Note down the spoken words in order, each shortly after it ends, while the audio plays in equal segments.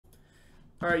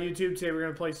Alright, YouTube, today we're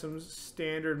going to play some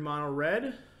standard mono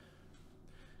red.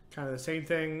 Kind of the same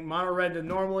thing mono red that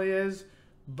normally is,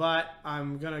 but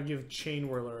I'm going to give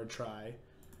Chainwhirler a try.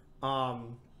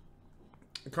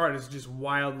 The card has just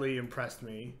wildly impressed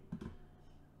me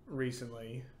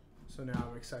recently, so now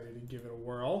I'm excited to give it a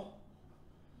whirl.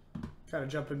 Kind of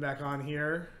jumping back on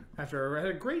here after I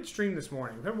had a great stream this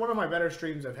morning. One of my better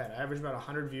streams I've had. I averaged about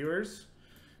 100 viewers,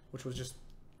 which was just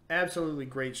absolutely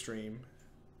great stream.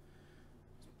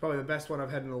 Probably the best one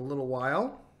I've had in a little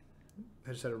while.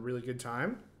 I just had a really good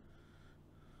time.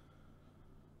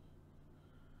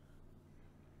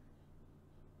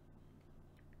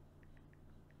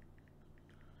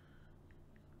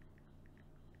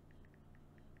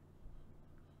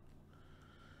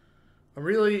 I'm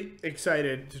really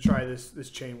excited to try this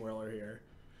Chainwhirler here.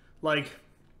 Like,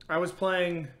 I was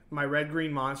playing my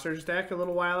red-green monsters deck a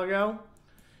little while ago,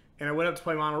 and I went up to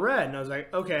play mono red, and I was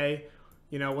like, okay,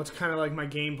 you know, what's kind of like my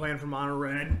game plan for mono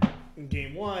red in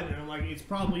game one? And I'm like, it's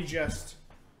probably just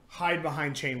hide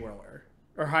behind Chainwhirler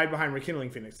or hide behind Rekindling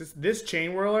Phoenix. This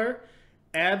Chainwhirler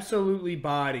absolutely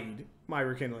bodied my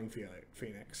Rekindling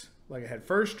Phoenix. Like, I had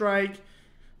first strike,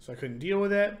 so I couldn't deal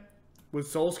with it. With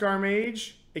Soul-Scar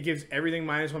Mage, it gives everything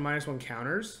 -1/-1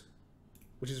 counters,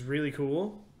 which is really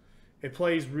cool. It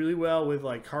plays really well with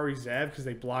like Kari Zev because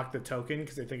they block the token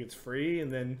because they think it's free,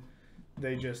 and then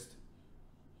they just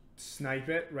snipe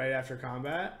it right after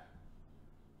combat.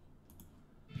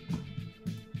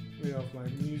 Let me know if my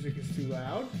music is too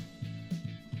loud.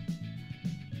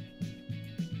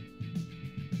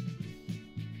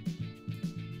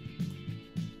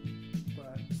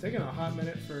 But it's taking a hot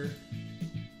minute for...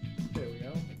 There we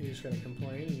go. You just gotta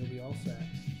complain and you'll be all set.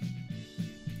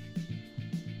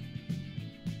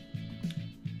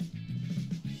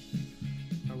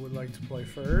 I would like to play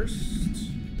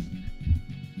first.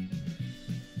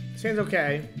 This hand's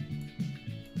okay.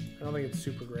 I don't think it's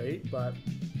super great, but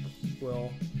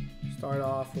we'll start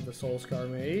off with the Soul-Scar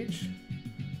Mage.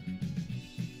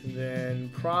 And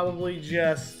then probably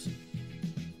just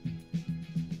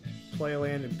play a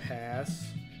land and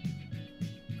pass.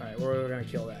 Alright, we're going to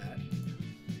kill that.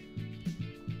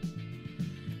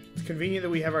 It's convenient that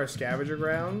we have our Scavenger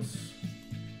Grounds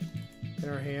in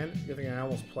our hand. Good thing I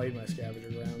almost played my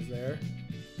Scavenger Grounds there.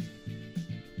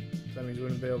 So that means we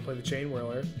wouldn't be able to play the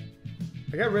Chainwhirler.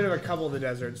 I got rid of a couple of the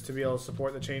deserts to be able to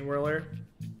support the Chainwhirler.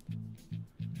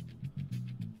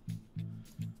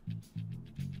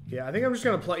 Yeah, I think I'm just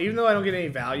going to play, even though I don't get any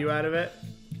value out of it,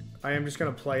 I am just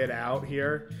going to play it out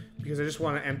here because I just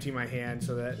want to empty my hand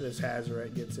so that this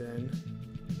Hazoret gets in.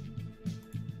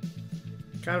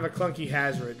 Kind of a clunky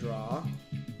Hazoret draw,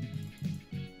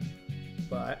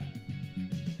 but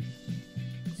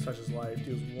such is life.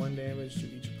 Deals 1 damage to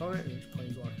each opponent and each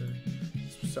planeswalker.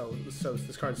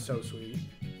 This card's so sweet.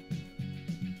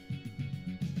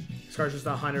 This card's just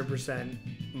 100%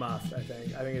 muffed. I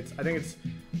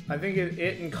think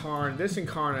it and Karn. This and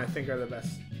Karn, I think, are the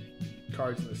best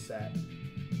cards in the set,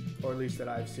 or at least that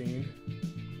I've seen.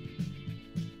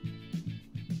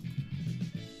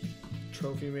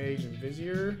 Trophy Mage and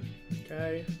Vizier.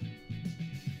 Okay.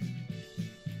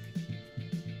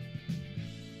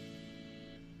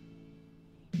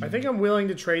 I think I'm willing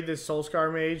to trade this Soul-Scar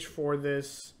Mage for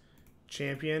this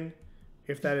champion,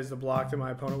 if that is the block that my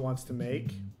opponent wants to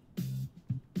make.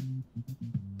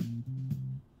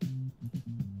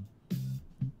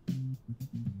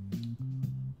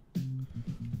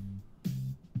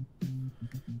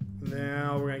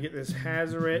 Now we're going to get this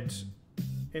Hazoret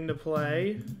into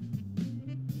play.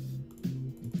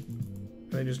 And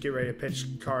then just get ready to pitch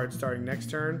cards starting next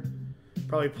turn.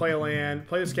 Probably play a land,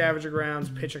 play the Scavenger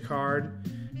Grounds, pitch a card.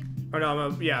 Oh no,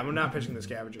 I'm not pitching the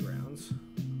Scavenger Grounds.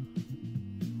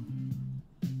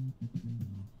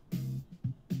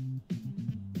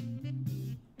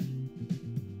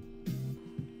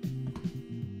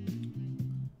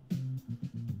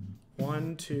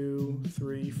 One, 2,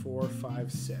 3, 4,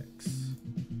 5, 6.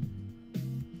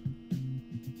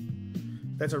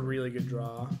 That's a really good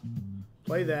draw.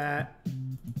 Play that.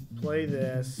 Play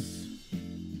this.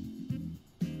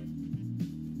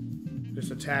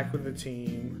 Just attack with the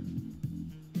team.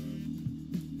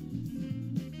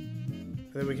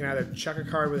 And then we can either chuck a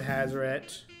card with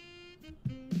Hazoret,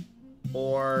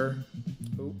 or...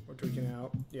 Oh, we're tweaking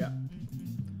out. Yeah.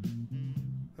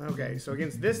 Okay, so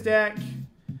against this deck,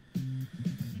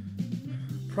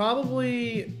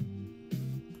 probably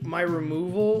my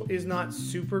removal is not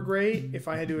super great, if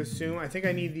I had to assume. I think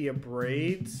I need the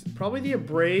Abrades. Probably the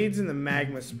Abrades and the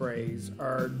Magma Sprays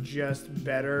are just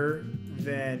better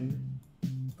than...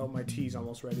 Oh, my tea's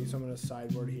almost ready, so I'm going to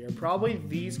sideboard here. Probably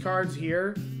these cards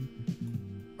here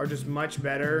are just much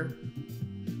better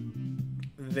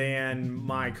than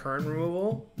my current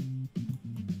removal.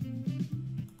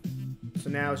 So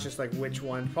now it's just like which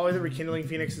one. Probably the Rekindling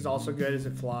Phoenix is also good as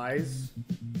it flies.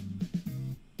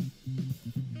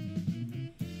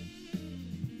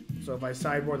 So if I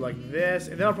sideboard like this,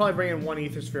 and then I'll probably bring in one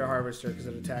Aethersphere Harvester because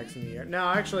it attacks in the air. No,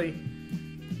 actually,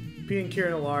 Pia and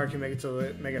Kari Nalaar can make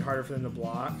it harder for them to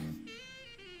block.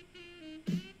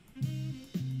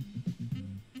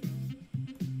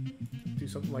 Do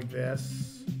something like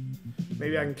this.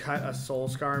 Maybe I can cut a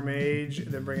Soul-Scar Mage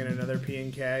and then bring in another P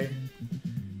and K.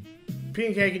 P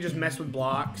and K can just mess with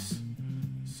blocks.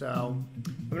 So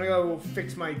I'm gonna go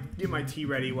get my tea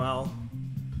ready while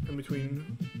in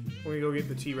between. When we go get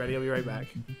the tea ready, I'll be right back.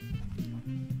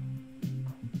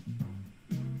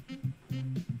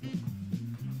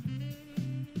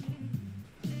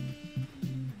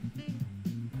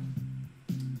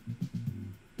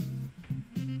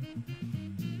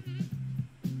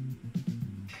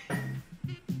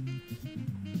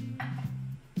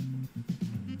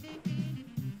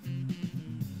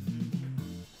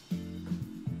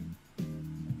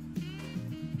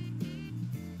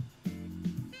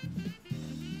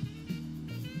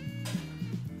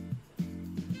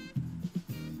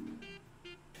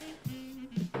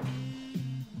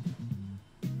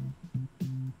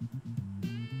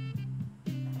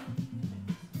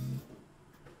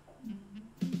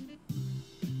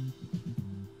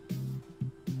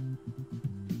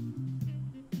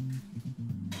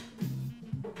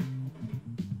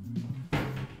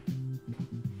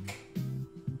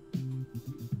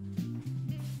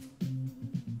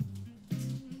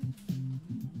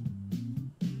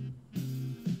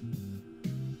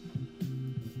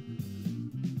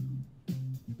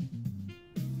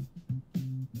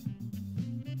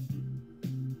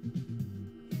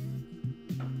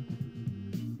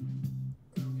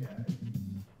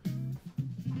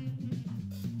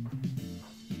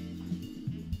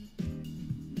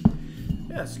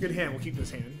 Yeah, it's a good hand. We'll keep this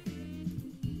hand.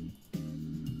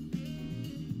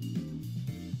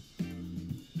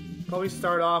 Probably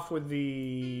start off with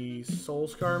the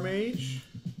Soul-Scar Mage.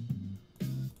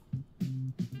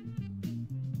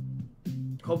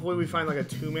 Hopefully we find like a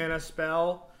 2-mana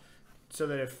spell so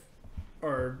that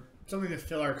or something to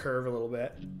fill our curve a little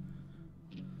bit.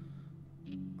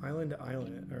 Island to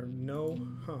island, or no,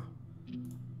 huh.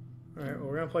 Alright, well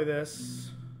we're gonna play this.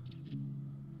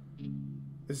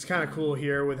 This is kind of cool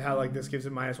here with how like this gives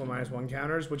it -1/-1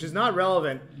 counters, which is not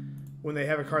relevant when they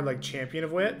have a card like Champion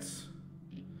of Wits.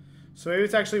 So maybe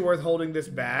it's actually worth holding this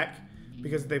back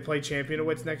because if they play Champion of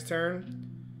Wits next turn,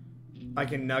 I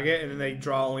can nugget and then they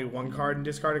draw only 1 card and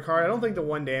discard a card. I don't think the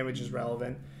 1 damage is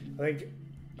relevant. I think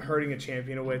hurting a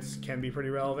Champion of Wits can be pretty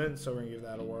relevant, so we're gonna give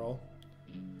that a whirl.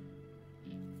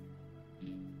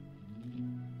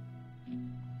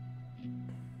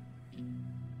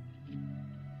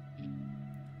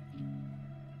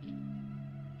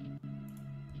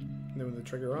 Then with the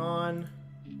trigger on,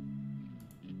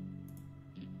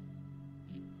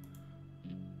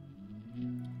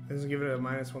 this is giving it a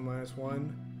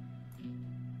 -1/-1.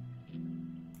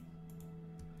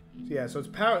 So yeah, so it's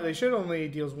power. They should only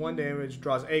deals 1 damage,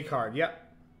 draws a card.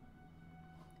 Yep.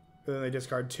 And then they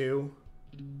discard 2.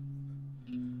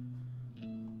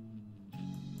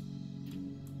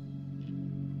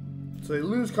 So they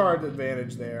lose card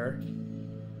advantage there.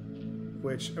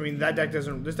 Which, I mean, this deck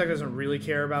doesn't really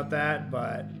care about that,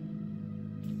 but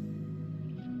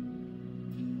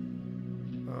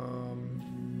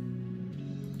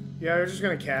yeah, we're just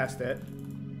gonna cast it.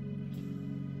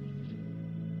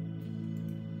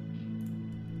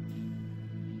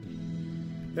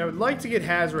 Now, I would like to get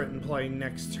Hazoret in play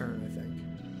next turn, I think.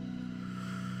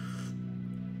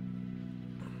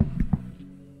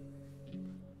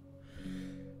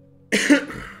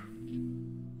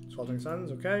 Sweltering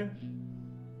Suns, okay.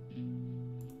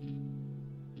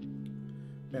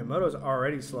 Man, Moto's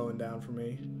already slowing down for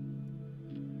me.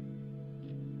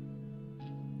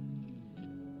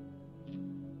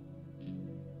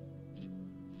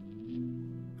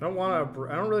 I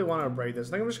don't really want to Abrade this.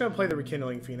 I think I'm just gonna play the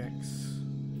Rekindling Phoenix.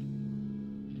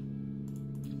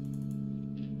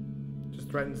 Just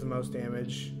threatens the most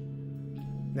damage.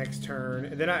 Next turn,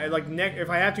 and then if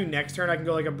I have to next turn, I can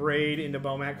go like Abrade into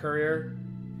Bomat Courier.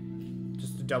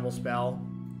 Just a double spell.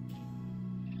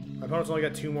 My opponent's only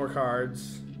got 2 more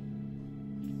cards.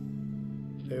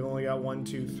 They've only got 1,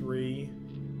 2, 3.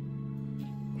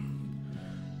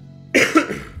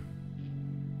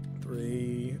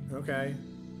 3. Okay.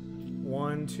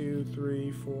 1, 2,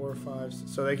 3, 4, 5.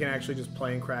 So they can actually just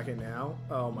play and crack it now.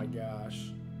 Oh my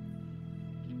gosh.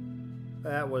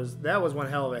 That was one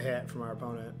hell of a hit from our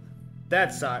opponent.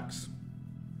 That sucks.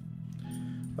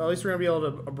 Well, at least we're gonna be able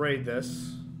to abrade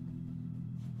this.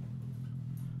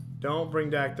 Don't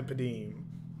bring back the Padim.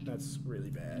 That's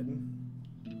really bad.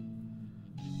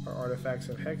 Our artifacts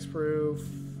have hexproof.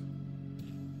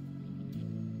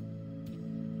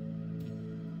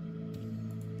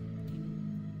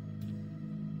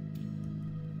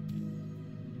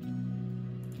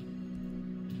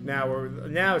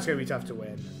 Now it's gonna be tough to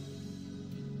win.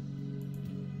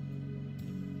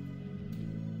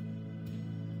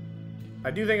 I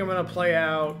do think I'm gonna play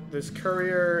out this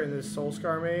Courier and this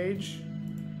Soul-Scar Mage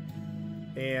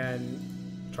and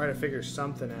try to figure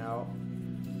something out.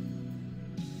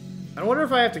 I wonder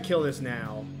if I have to kill this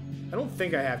now. I don't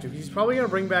think I have to. He's probably gonna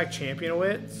bring back Champion of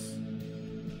Wits,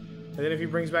 and then if he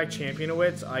brings back Champion of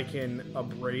Wits, I can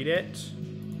abrade it,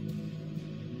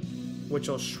 which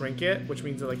will shrink it, which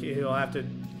means that like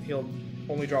he'll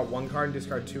only draw 1 card and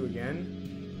discard 2 again.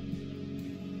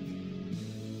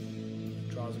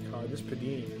 Draws a card. This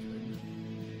Padim.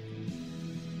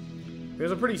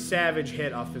 There's a pretty savage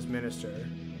hit off this Minister.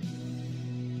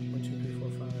 1, 2, 3,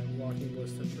 4, 5. Walking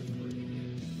Ballista for 3.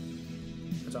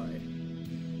 That's alright.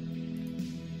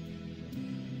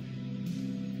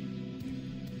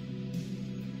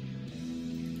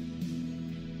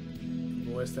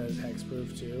 Ballista is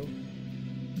hexproof too.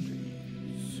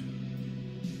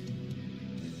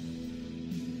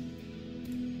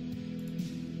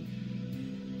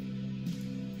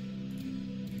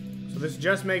 This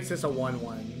just makes this a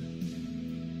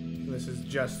 1/1. This is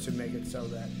just to make it so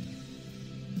that...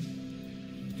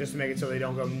 Just to make it so they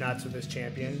don't go nuts with this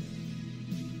champion.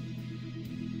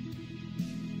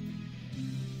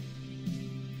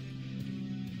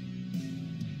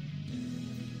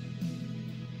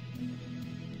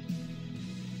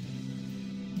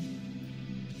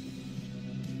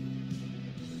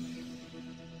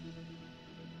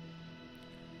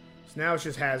 So now it's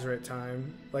just Hazoret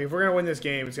time. Like, if we're going to win this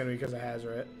game, it's going to be because of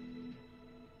Hazoret.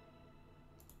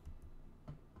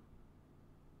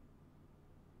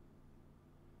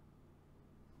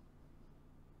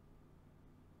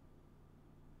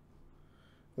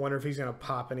 Wonder if he's going to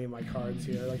pop any of my cards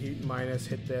here. Like, he minus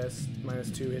hit this,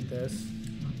 -2 hit this.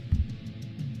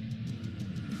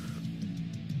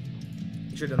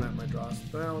 He should have done that in my draw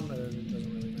spell, but it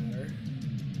doesn't really matter.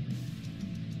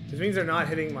 This means they're not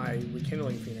hitting my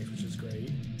Rekindling Phoenix, which is great.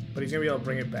 But he's going to be able to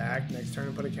bring it back next turn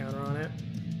and put a counter on it.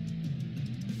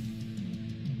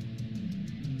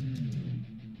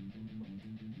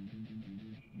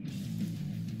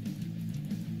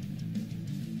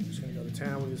 Just going to go to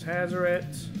town with his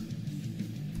Hazoret.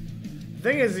 The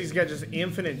thing is, he's got just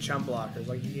infinite chump blockers.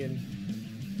 Like, he can...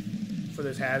 For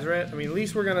this Hazoret. I mean, at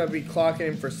least we're going to be clocking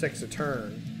him for 6 a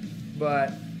turn.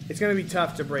 But it's going to be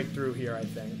tough to break through here, I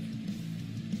think.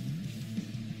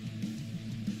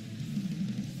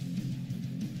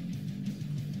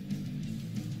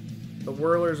 The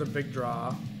Whirler's a big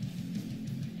draw.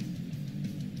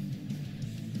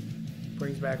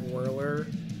 Brings back Whirler,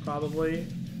 probably.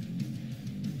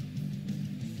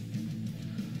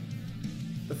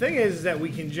 The thing is that we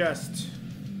can just...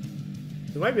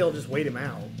 We might be able to just wait him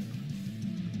out.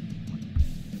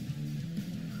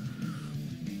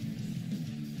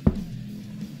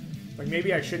 Like,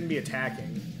 maybe I shouldn't be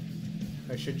attacking.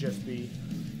 I should just be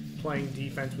playing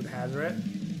defense with Hazoret.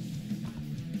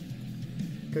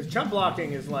 Because chump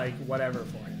blocking is like whatever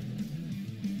for him.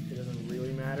 It doesn't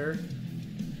really matter.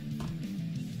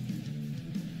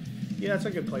 Yeah, that's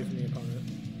a good play from the opponent.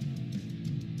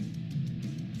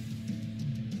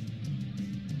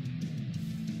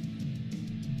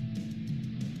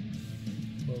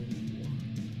 Whoa.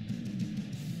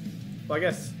 Well, I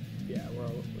guess, yeah,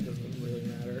 well, it doesn't really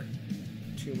matter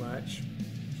too much.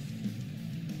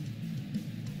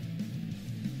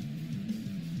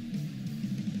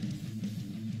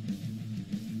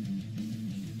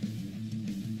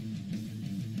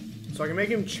 So I can make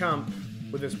him chump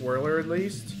with this Whirler at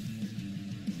least.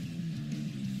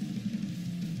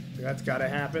 That's gotta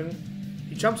happen.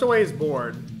 He chumps away his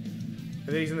board, and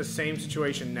then he's in the same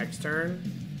situation next turn.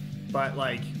 But,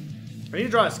 like, I need to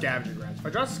draw a Scavenger Grounds. If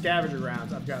I draw Scavenger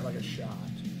Grounds, I've got, like, a shot.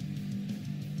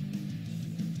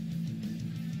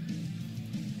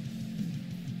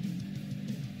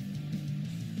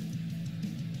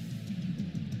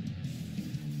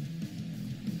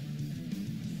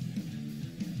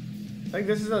 I think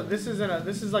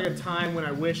this is like a time when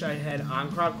I wish I had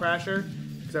On-Crop Crasher,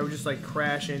 because I would just like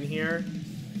crash in here,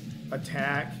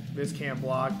 attack, this can't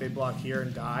block, they block here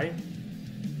and die.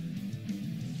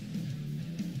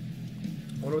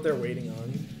 I wonder what they're waiting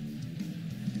on.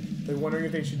 They're wondering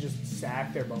if they should just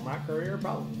sack their Bomat Courier?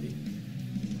 Probably.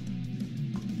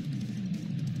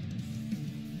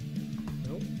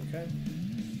 Nope, okay.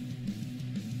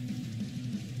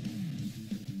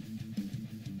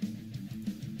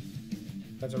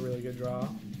 That's a really good draw.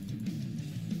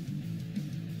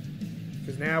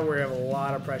 Because now we have a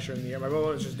lot of pressure in the air. My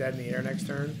Bomat is just dead in the air next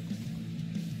turn.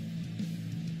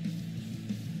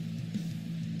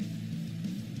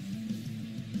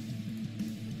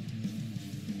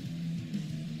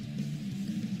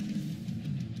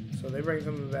 So they bring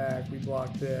something back. We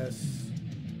block this.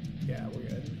 Yeah, we're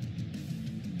good.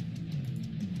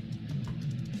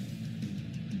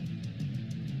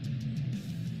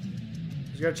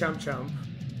 He's got a chump chump.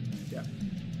 Yeah.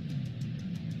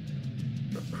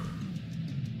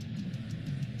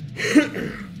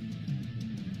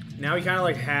 Now he kind of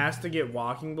like has to get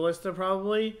Walking Ballista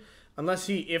probably, unless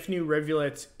he Ifnu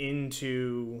Rivulets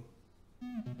into,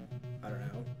 I don't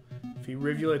know, if he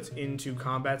Rivulets into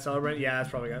Combat Celebrant. Yeah, that's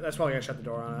probably gonna shut the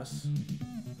door on us.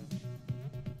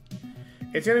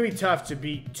 It's gonna be tough to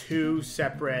beat two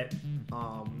separate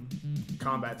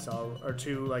Combat Cell or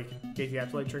two like Gate the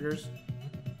Afterlight triggers,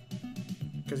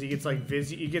 because he gets like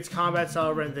he gets Combat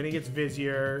Celebrant, then he gets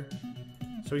Vizier.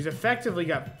 So he's effectively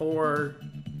got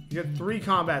he's got 3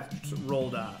 combats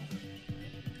rolled up.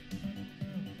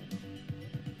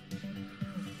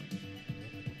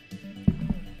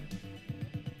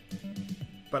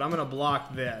 But I'm gonna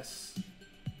block this.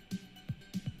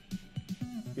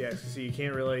 Yeah, see, you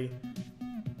can't really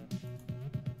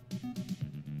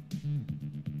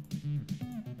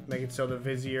make it so the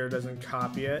Vizier doesn't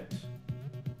copy it.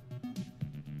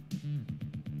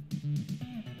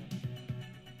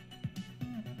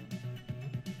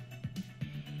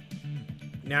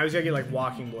 Now he's gonna get like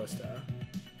Walking Ballista.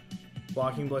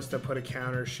 Walking Ballista, put a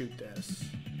counter, shoot this.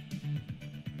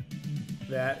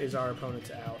 That is our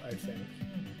opponent's out, I think.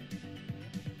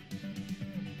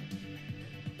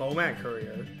 Bomat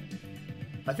Courier.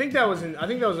 I think that was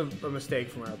a mistake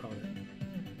from our opponent.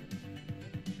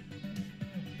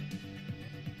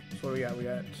 So what do we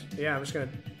got? Yeah, I'm just gonna.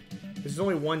 This is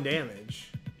only 1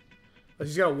 damage.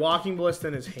 He's got a Walking Ballista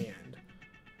in his hand.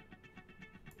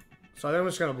 So I think I'm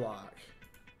just gonna block.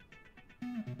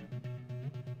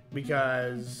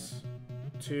 Because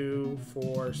 2,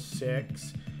 4,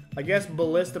 6. I guess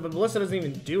Ballista, but Ballista doesn't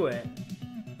even do it.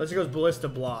 Unless it goes Ballista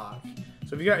block.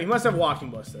 So if he must have Walking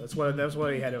Ballista. That's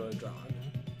what he had to have drawn.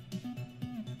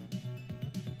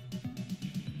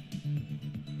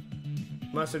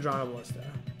 Must have drawn a Ballista.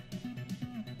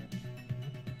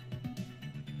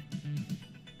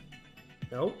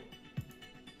 Nope.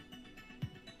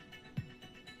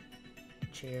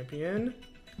 Champion.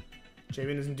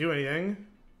 Champion doesn't do anything.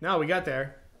 No, we got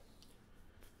there.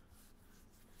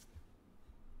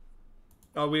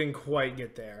 Oh, we didn't quite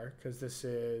get there because this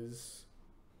is...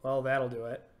 Well, that'll do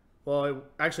it. Well,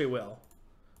 actually it will.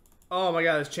 Oh my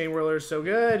god, this Chainwhirler is so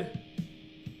good.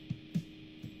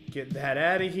 Get that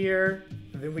out of here.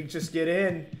 And then we just get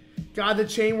in. God, the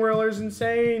Chainwhirler is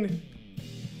insane.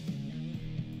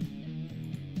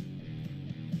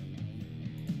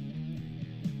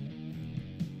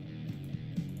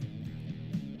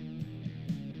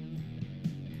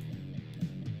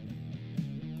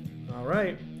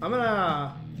 Alright, I'm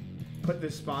gonna put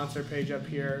this sponsor page up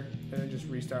here and then just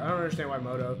restart. I don't understand why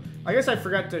Moto. I guess I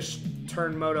forgot to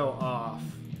turn Moto off.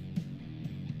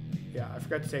 Yeah, I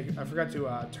forgot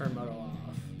to turn Moto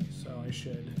off. So I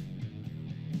should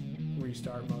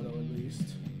restart Moto at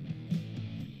least.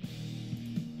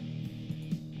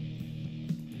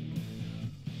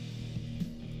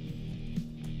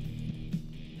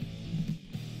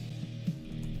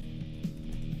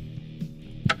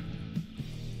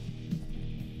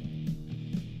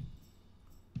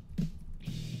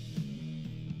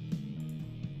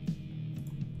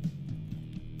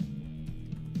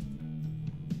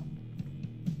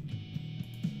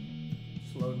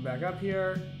 Loading back up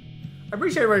here. I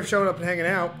appreciate everybody showing up and hanging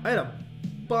out. I had a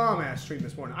bomb-ass stream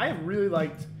this morning. I have really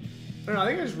liked... I don't know, I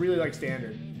think I just really like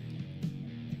Standard.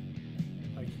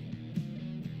 Like,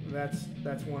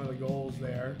 that's one of the goals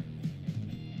there.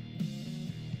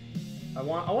 I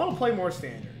want to play more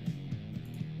Standard.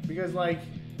 Because, like,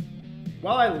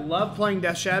 while I love playing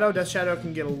Death Shadow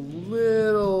can get a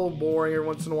little boring every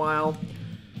once in a while.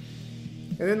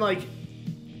 And then, like,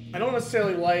 I don't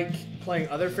necessarily like playing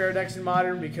other fair decks in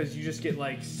Modern because you just get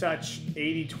like such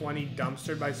 80-20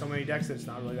 dumpstered by so many decks that it's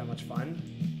not really that much fun.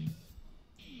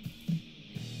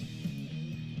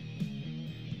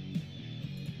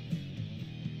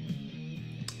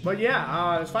 But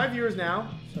yeah, it's 5 viewers now,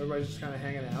 so everybody's just kind of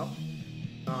hanging out.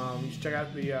 You should check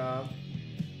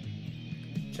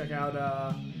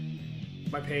out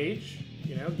my page.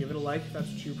 You know, give it a like if that's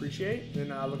what you appreciate. Then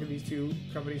look at these 2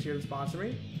 companies here that sponsor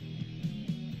me.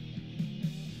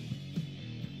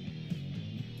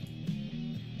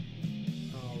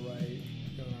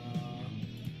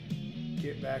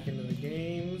 get back into the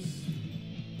games.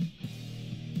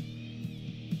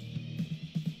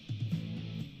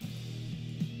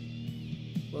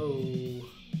 Whoa.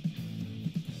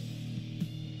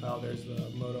 Oh, there's the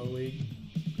Moto League.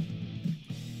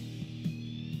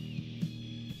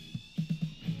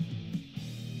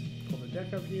 Pull the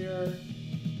deck up here.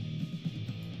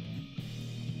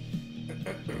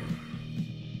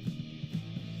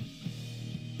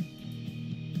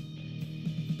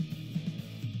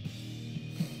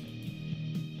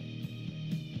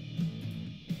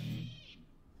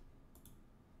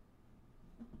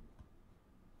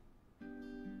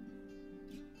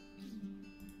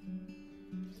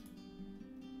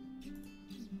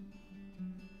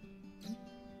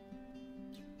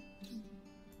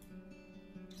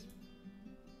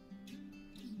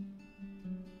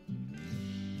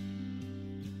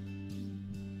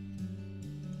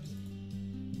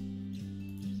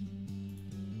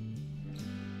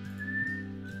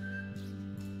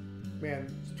 Man,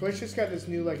 Twitch just got this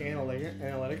new like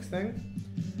analytics thing.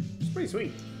 It's pretty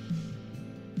sweet.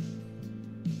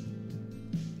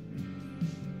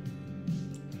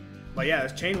 But yeah,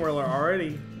 this Chainwhirler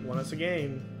already won us a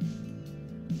game.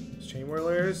 This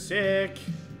Chainwhirler is sick.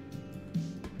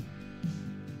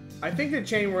 I think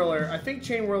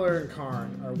Chainwhirler and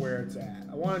Karn are where it's at.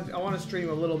 I want to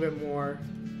stream a little bit more.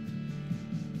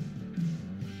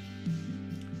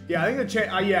 Yeah, I think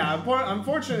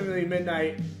unfortunately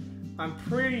Midnight. I'm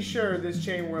pretty sure this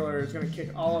Chainwhirler is going to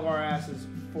kick all of our asses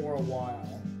for a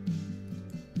while.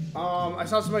 I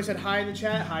saw somebody said hi in the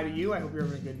chat. Hi to you. I hope you're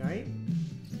having a good night.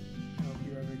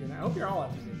 I hope you're all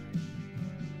having a good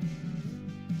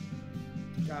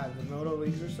night. God, the Moto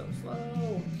Leagues are so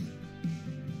slow.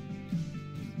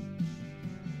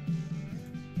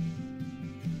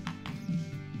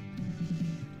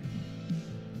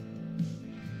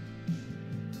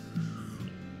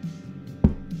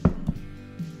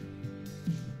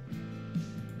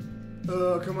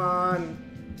 Oh, come on.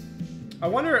 I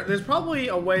wonder, there's probably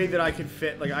a way that I could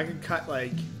fit, like I could cut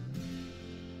like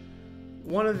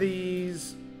one of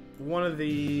these,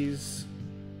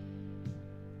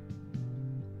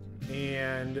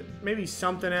 and maybe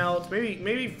something else.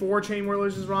 Maybe 4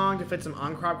 Chainwhirlers is wrong to fit some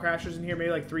on-crop crashers in here.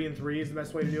 Maybe like 3 and 3 is the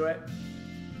best way to do it.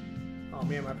 Oh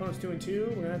man, my opponent's 2 and 2.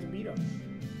 We're gonna have to beat them.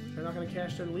 They're not gonna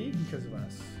cash their lead because of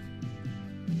us.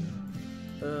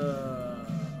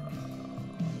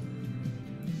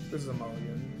 This is a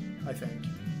mulligan, I think.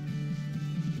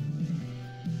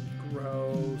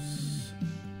 Gross.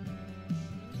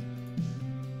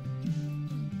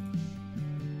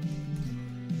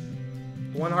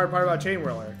 One hard part about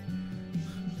Chainwhirler.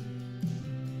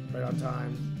 Right on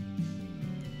time.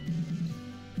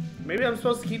 Maybe I'm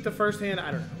supposed to keep the first hand,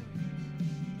 I don't know.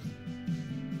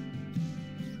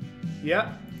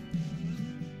 Yep.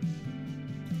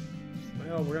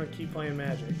 Well, we're gonna keep playing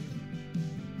Magic.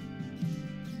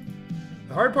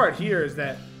 The hard part here is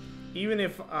that even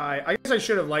if I guess I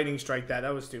should have Lightning Strike that.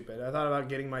 That was stupid. I thought about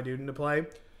getting my dude into play.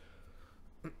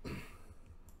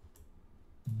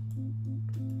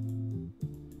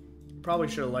 Probably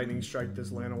should have Lightning Strike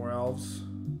this Llanowar Elves.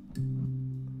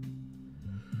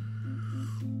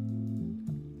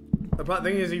 The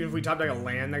thing is, even if we top deck a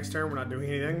land next turn, we're not doing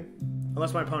anything.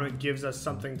 Unless my opponent gives us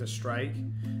something to strike.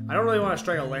 I don't really want to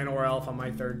strike a Llanowar Elf on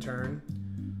my 3rd turn.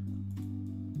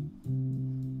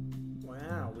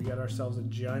 We got ourselves a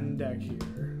Jund deck here.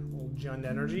 A little Jund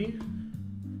energy.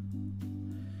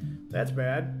 That's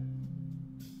bad.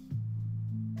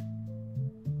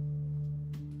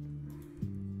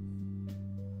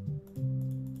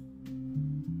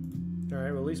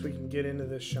 Alright, well at least we can get into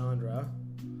this Chandra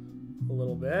a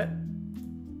little bit.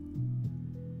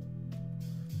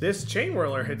 This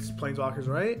Chainwhirler hits Planeswalkers,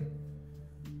 right?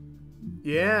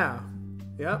 Yeah.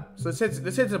 Yep. So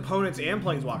this hits opponents and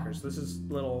Planeswalkers. This is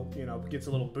little, you know, gets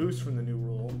a little boost from the new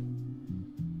rule.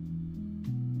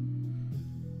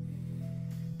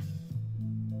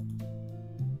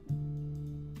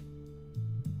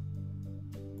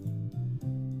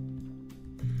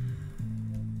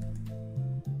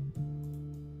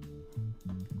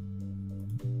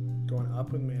 Going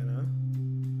up with mana.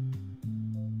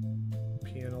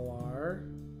 Pia Nalaar.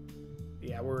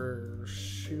 Yeah, we're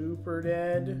super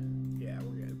dead. Yeah,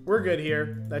 we're good. We're good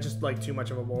here. That's just like too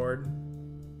much of a board.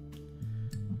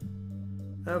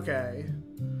 Okay.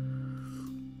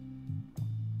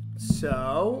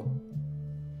 So,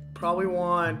 probably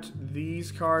want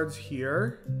these cards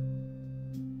here.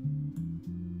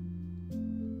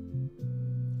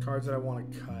 Cards that I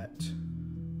want to cut.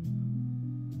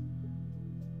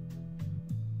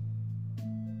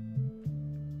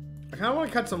 I kind of want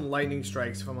to cut some Lightning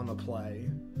Strikes if I'm on the play.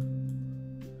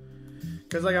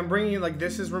 Because, like, I'm bringing, like,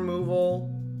 this is removal,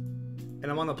 and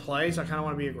I'm on the play, so I kind of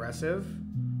want to be aggressive.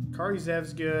 Kari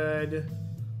Zev's good.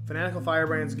 Fanatical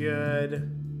Firebrand's good.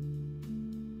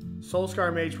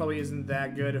 Soul-Scar Mage probably isn't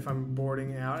that good if I'm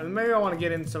boarding out. And maybe I want to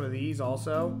get in some of these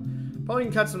also. Probably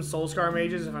can cut some Soul-Scar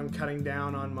Mages if I'm cutting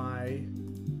down on my...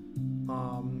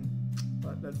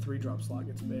 but that 3-drop slot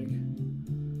gets big.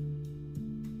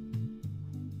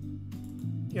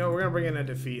 You know, we're going to bring in a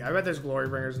defeat. I bet there's Glory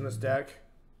Bringers in this deck.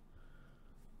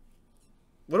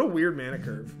 What a weird mana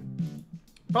curve.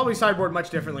 Probably sideboard much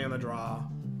differently on the draw.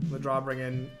 The draw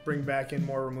bring back in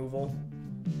more removal.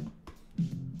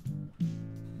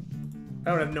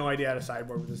 I would have no idea how to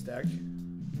sideboard with this deck.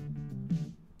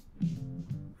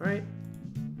 Alright.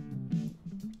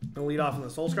 Gonna lead off on the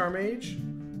Soul-Scar Mage.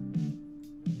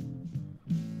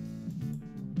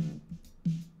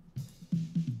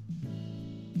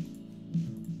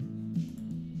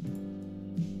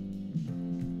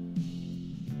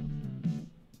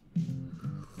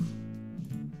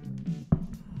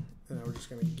 And then we're just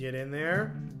gonna get in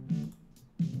there.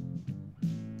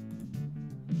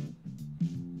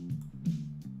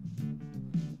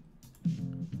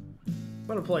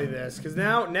 I'm gonna play this because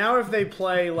now if they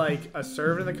play like a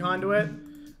Servant of the Conduit,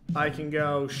 I can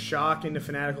go shock into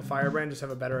Fanatical Firebrand, just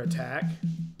have a better attack.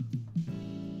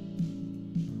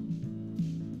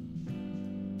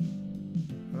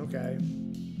 Okay.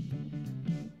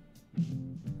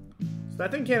 So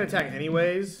that thing can't attack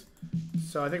anyways,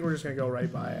 so I think we're just gonna go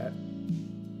right by it.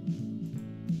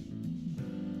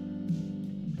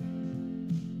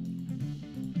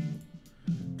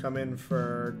 Come in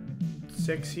for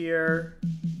 6 here.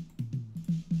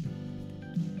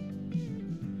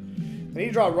 I need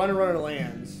to draw runner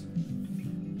lands.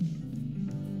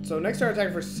 So next turn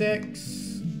attack for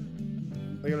 6.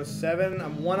 They go to 7.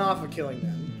 I'm 1 off of killing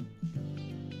them.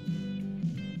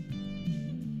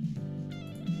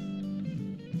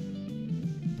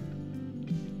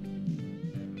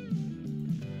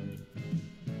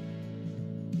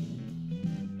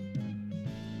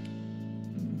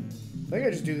 I think I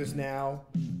just do this now.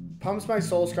 Pumps my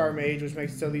Soul-Scar Mage, which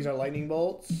makes it so these are lightning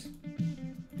bolts.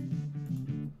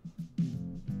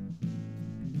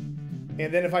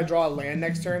 And then if I draw a land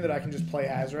next turn, that I can just play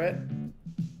Hazoret.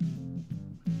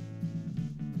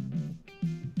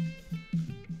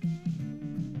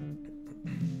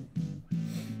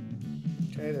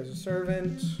 Okay, there's a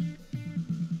Servant.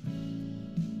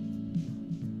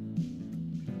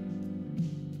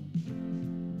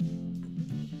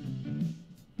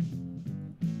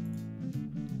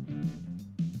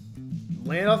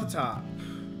 Land off the top.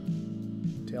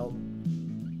 Tail.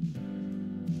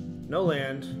 No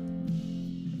land.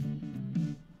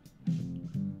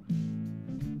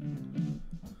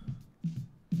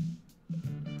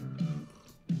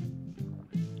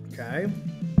 Okay.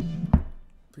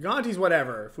 Brigante's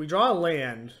whatever. If we draw a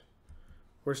land,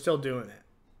 we're still doing it.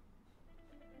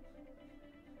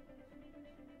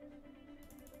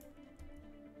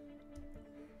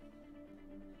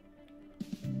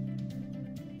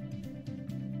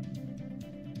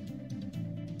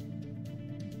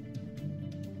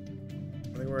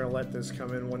 I think we're going to let this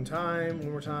come in one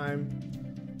more time.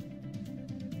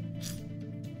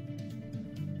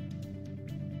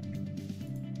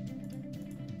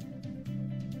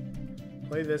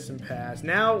 Play this and pass.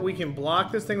 Now we can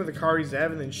block this thing with the Kari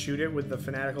Zev and then shoot it with the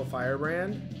Fanatical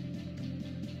Firebrand.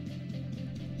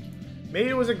 Maybe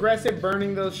it was aggressive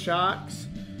burning those shocks,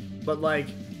 but like,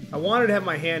 I wanted to have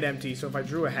my hand empty, so if I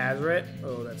drew a Hazoret,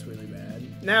 oh, that's really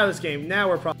bad. Now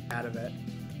we're probably out of it.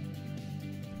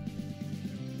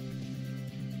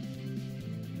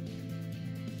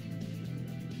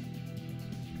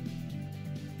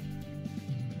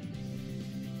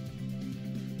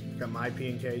 Got my P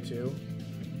and K too.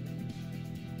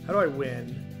 How do I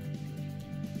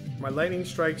win? My lightning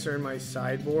strikes are in my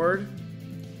sideboard.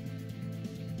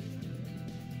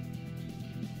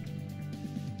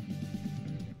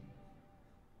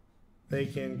 They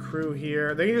can crew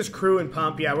here. They can just crew and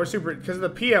pump. Yeah, we're super, because of the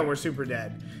Pia, we're super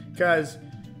dead. Because, I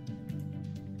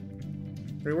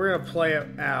mean, we're going to play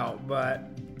it out, but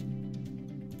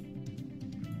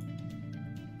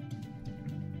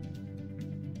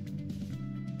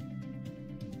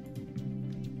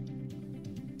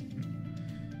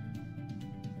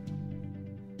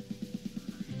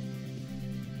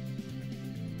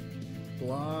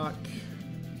block.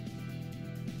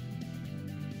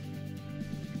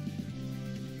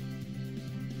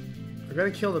 I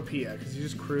gotta kill the Pia because he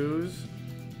just crews.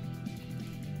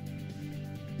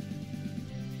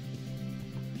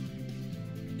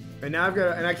 And now I've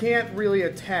got, and I can't really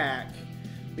attack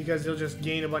because he'll just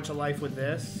gain a bunch of life with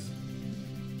this.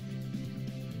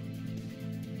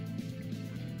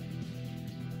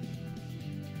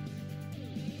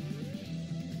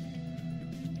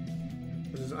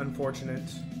 unfortunate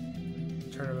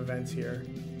turn of events here.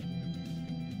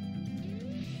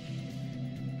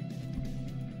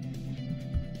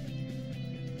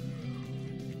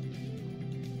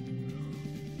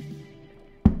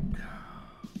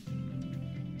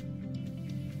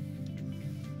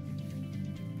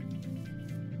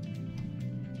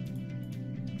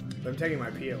 I'm taking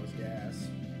my Pia with gas.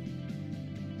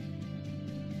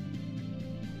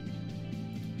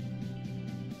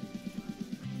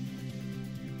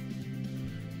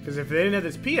 Because if they didn't have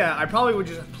this Pia, I probably would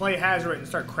just play Hazoret and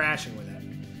start crashing with it.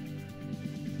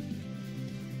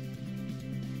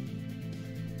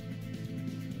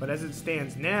 But as it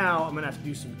stands now, I'm going to have to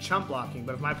do some chump blocking.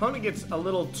 But if my opponent gets a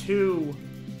little too,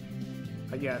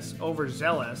 I guess,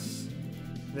 overzealous,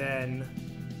 then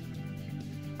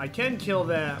I can kill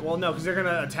them. Well, no, because they're going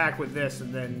to attack with this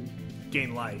and then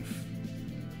gain life.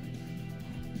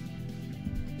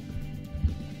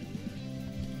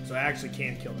 So I actually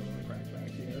can kill them when I crack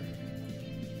back here.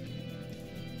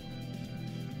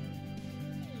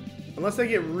 Unless they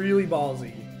get really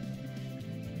ballsy.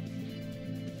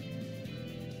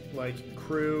 Like,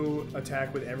 crew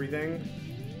attack with everything.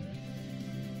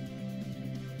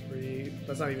 3.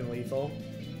 That's not even lethal.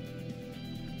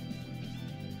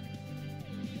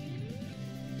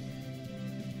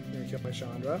 Kill my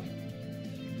Chandra.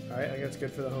 Alright, I think that's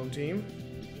good for the home team.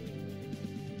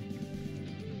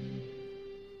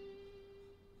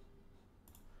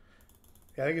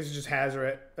 Yeah, I think it's just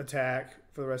Hazoret attack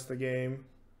for the rest of the game.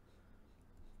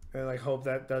 And like hope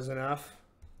that does enough.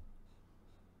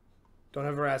 Don't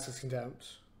have Verac's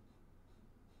Contempt.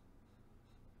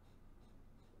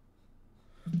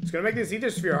 It's gonna make this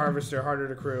Aethersphere Harvester harder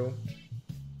to crew.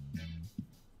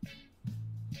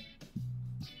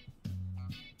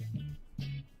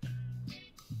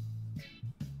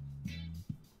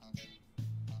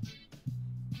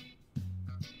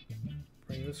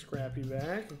 Scrappy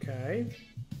back, okay.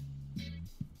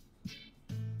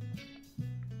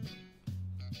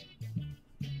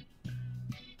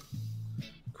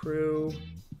 Crew,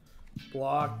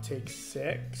 block, take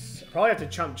 6. I probably have to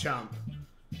chump.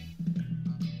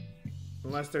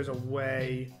 Unless there's a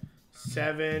way.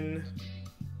 7.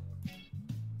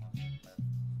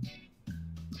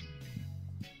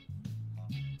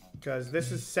 Because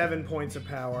this is 7 points of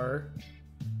power.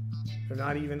 They're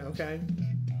not even, okay.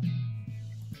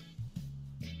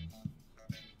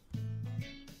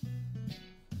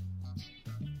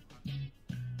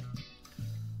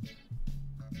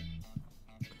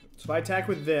 So if I attack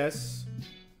with this,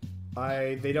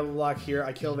 they double block here,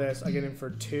 I kill this, I get in for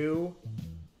 2,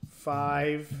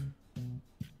 5.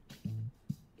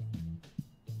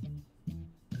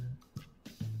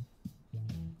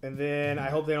 And then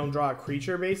I hope they don't draw a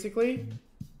creature, basically.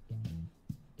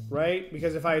 Right?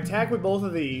 Because if I attack with both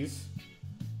of these,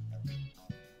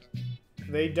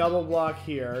 they double block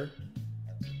here.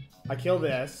 I kill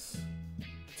this.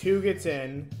 2 gets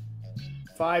in.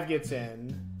 5 gets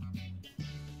in.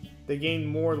 They gain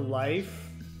more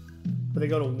life, but they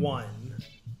go to 1.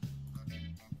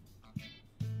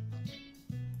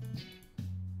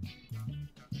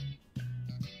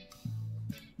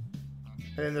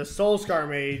 And then the Soul-Scar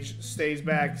Mage stays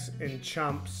back and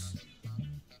chumps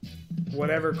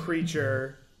whatever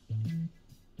creature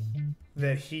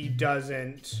that he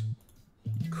doesn't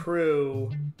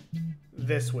crew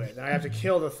this with. And I have to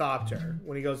kill the Thopter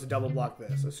when he goes to double block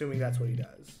this, assuming that's what he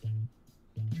does.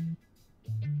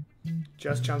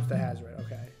 Just chumps the Hazoret,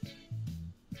 okay.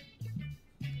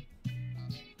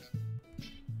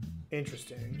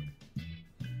 Interesting.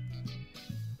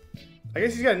 I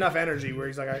guess he's got enough energy where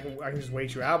he's like, I can just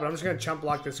wait you out, but I'm just going to chump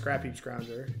block this Scrap Heap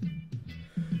Scrounger.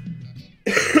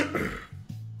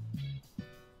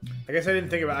 I guess I didn't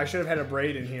think about it. I should have had a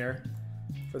Abrade in here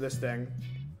for this thing.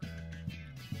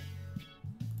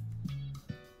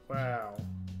 Wow.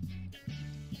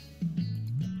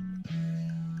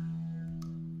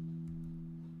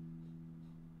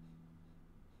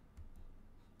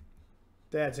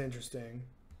 That's interesting.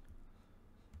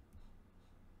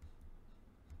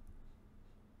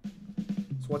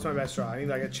 So what's my best draw? I need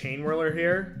like a Chainwhirler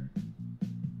here.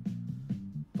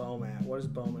 Bomat. What does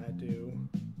Bomat do?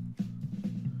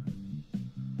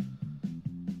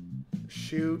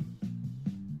 Shoot.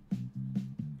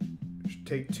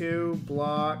 Take 2.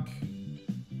 Block.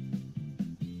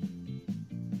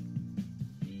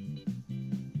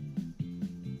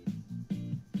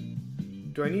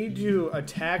 Do I need to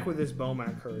attack with this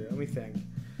Bomat Courier? Let me think.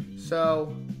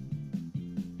 So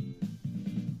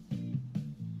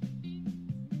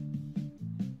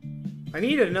I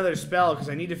need another spell because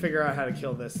I need to figure out how to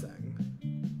kill this thing.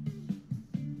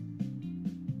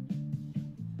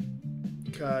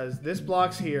 because this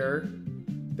block's here.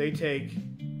 They take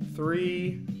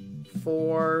 3,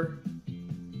 4,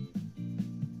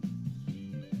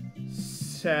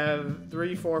 7,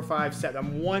 3, 4, 5, 7.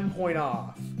 I'm 1 point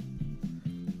off.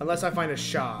 Unless I find a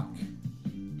shock.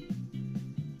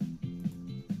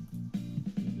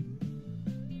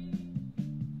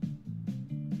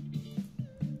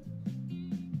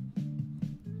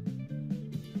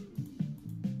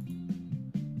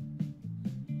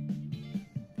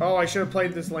 Oh, I should have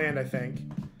played this land, I think.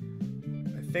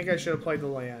 I think I should have played the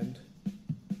land.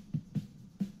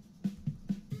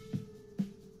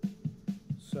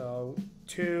 So,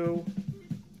 2.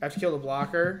 I have to kill the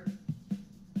blocker.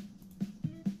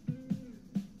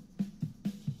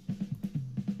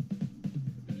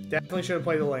 Definitely should have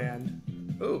played the land.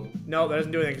 Ooh, no, that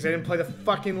doesn't do anything because I didn't play the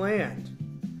fucking land.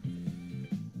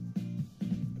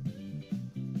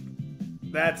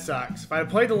 That sucks. If I had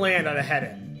played the land, I'd have had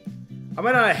him. I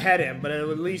might not have had him, but it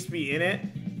would at least be in it.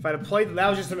 If I had played, that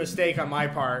was just a mistake on my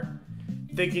part,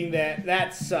 thinking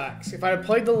that sucks. If I had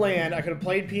played the land, I could have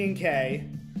played P and K.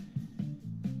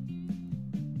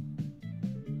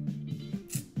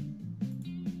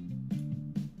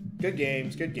 Good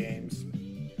games, good games.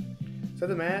 Is that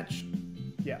the match?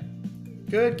 Yeah.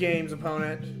 Good games,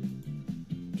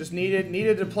 opponent. Just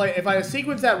needed to play. If I had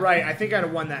sequenced that right, I think I'd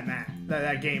have won that match,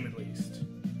 that game at least.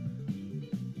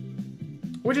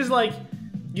 Which is like,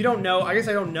 you don't know. I guess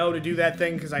I don't know to do that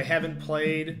thing because I haven't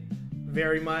played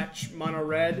very much mono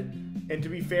red. And to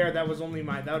be fair, that was only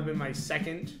that would have been my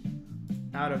second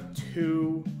out of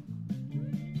 2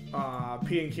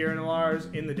 Pia and Kari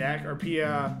Nalaars in the deck, or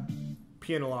Pia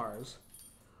Nalaars.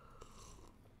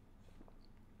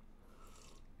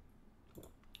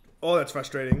 Oh, that's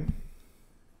frustrating.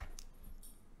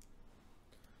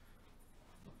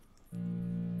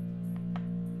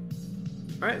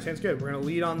 Alright, sounds good. We're going to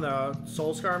lead on the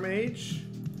Soul-Scar Mage.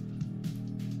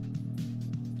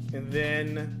 And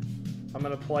then I'm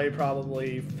going to play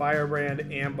probably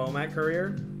Firebrand and Bomat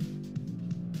Courier.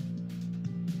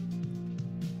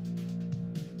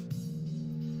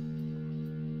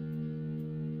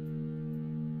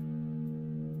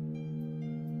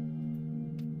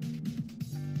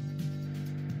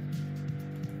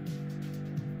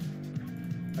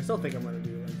 I still think I'm going to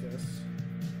do it like this.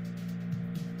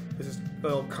 This is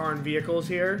little Karn vehicles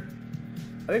here.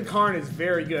 I think Karn is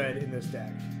very good in this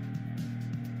deck.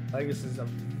 I think this is a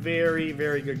very,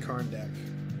 very good Karn deck.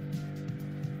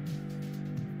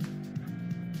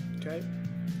 Okay.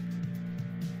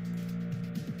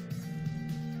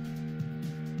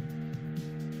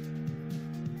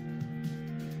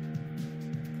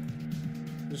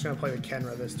 I'm just going to play the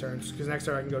Khenra this turn, because next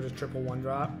turn I can go just triple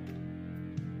 1-drop.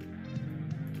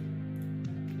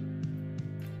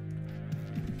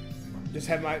 Just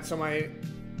have my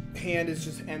hand is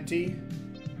just empty.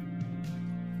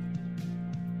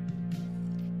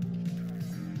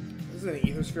 This is an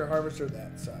Aethersphere Harvester.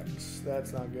 That sucks.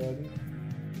 That's not good.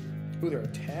 Ooh, they're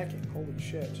attacking. Holy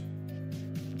shit.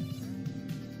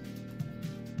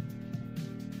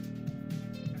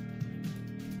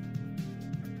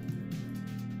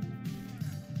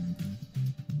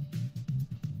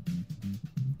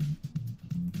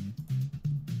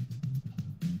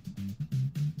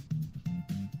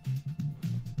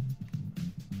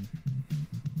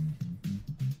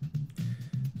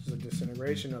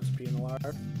 Disintegration. That's Pia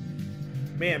Nalaar.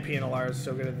 Man, Pia Nalaar is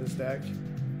so good at this deck.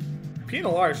 Pia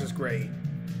Nalaar is just great.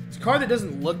 It's a card that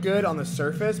doesn't look good on the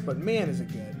surface, but man, is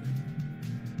it good.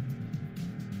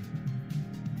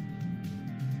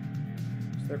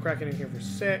 So they're cracking in here for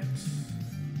 6.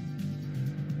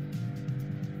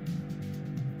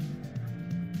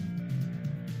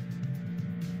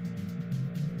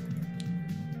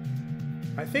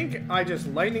 I think I just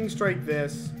Lightning Strike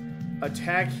this,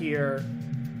 attack here,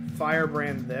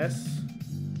 Firebrand this,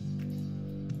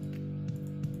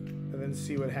 and then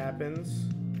see what happens.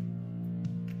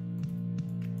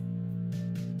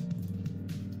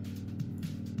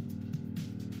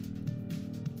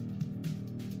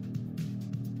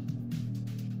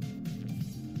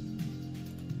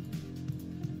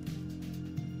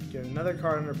 Get another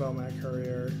card under Bomat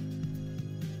Courier.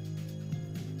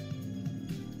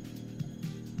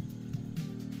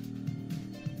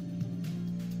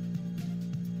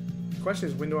 The question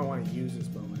is, when do I want to use this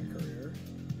Bomat Courier?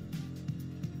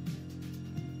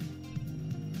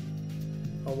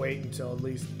 I'll wait until at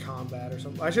least combat or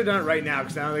something. I should have done it right now,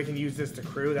 because now they can use this to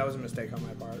crew. That was a mistake on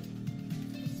my part.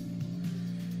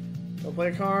 Don't play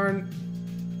a Karn.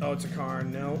 Oh, it's a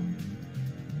Karn. No.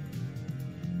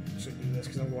 Should do this,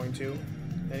 because I'm going to.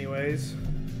 Anyways.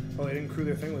 Oh, they didn't crew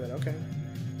their thing with it. Okay.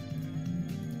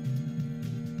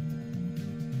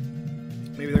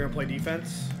 Maybe they're gonna play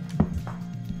defense.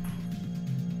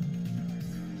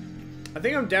 I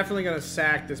think I'm definitely gonna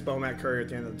sack this Bomat Courier at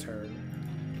the end of the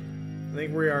turn. I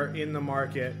think we are in the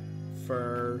market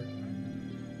for...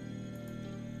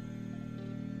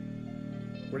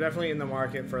 We're definitely in the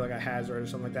market for like a Hazoret or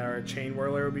something like that, or a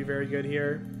Chainwhirler would be very good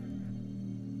here.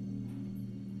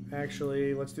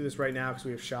 Actually, let's do this right now because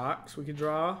we have shocks we could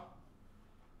draw.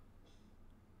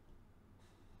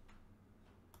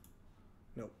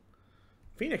 Nope.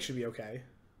 Phoenix should be okay.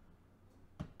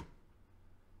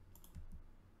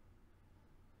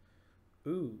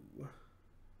 Ooh.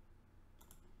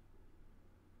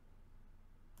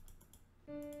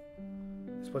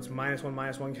 This puts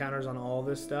 -1/-1 counters on all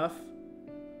this stuff.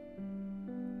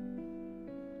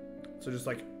 So just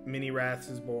like mini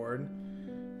Wrath's board.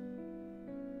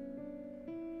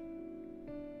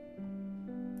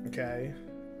 Okay.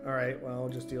 Alright, well,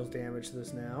 it just deals damage to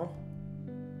this now.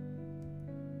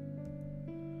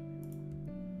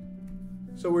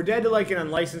 So we're dead to like an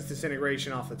unlicensed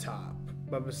disintegration off the top.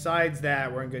 But besides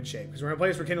that, we're in good shape. Because we're going to play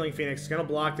this Rekindling Phoenix. It's going to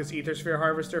block this Aethersphere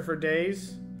Harvester for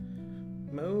days.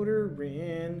 Motor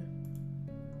in.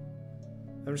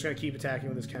 I'm just going to keep attacking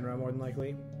with this Khenra more than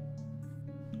likely.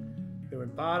 They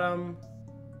went bottom.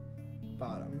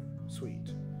 Bottom. Sweet.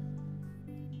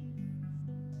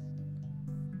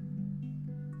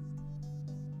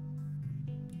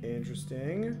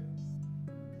 Interesting.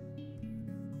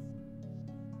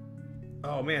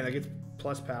 Oh man, that gets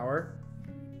plus power.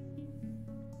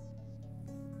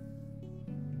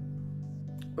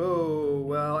 Oh,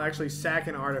 well, actually sack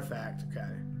an artifact.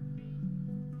 Okay.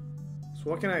 So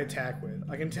what can I attack with?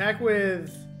 I can attack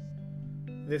with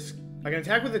this. I can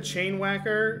attack with the Chain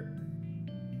Whacker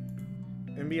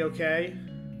and be okay.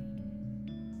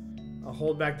 I'll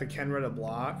hold back the Khenra to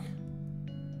block.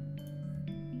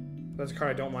 That's a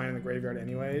card I don't mind in the graveyard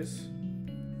anyways.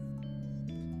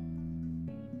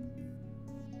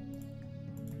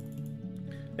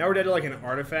 Now we're dead to like an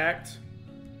artifact.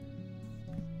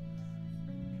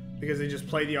 Because they just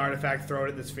play the artifact, throw it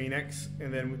at this Phoenix,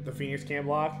 and then the Phoenix can't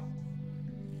block.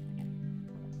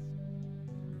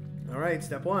 Alright,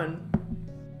 step one.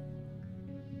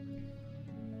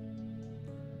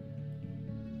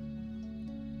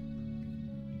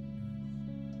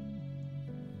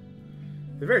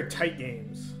 They're very tight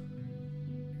games.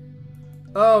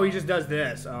 Oh, he just does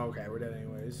this. Oh, okay, we're dead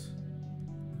anyways.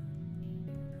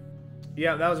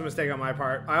 Yeah, that was a mistake on my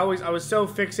part. I was so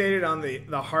fixated on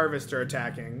the Harvester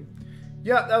attacking.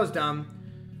 Yeah, that was dumb.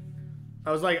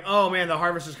 I was like, oh man, the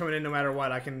Harvester's coming in no matter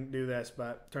what. I can do this,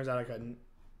 but turns out I couldn't.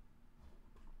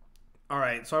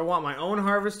 Alright, so I want my own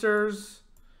Harvesters.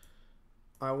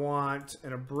 I want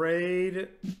an Abrade.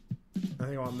 I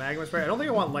think I want Magma Spray. I don't think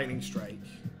I want Lightning Strike.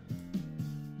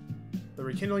 The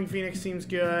Rekindling Phoenix seems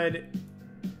good.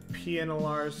 Pia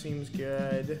Nalaar seems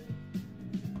good.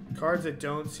 Cards that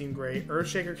don't seem great.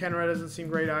 Earthshaker Khenra doesn't seem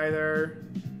great either.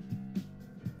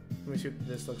 Let me see what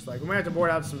this looks like. We might have to board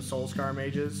out some Soul-Scar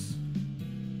Mages.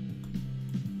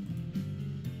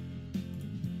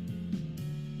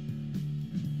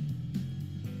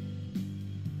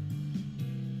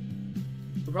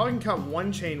 We probably can cut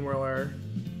one Chainwhirler.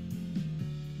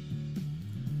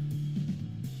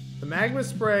 The Magma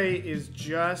Spray is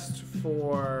just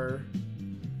for...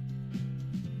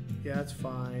 Yeah, that's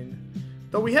fine.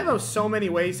 Though we have so many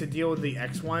ways to deal with the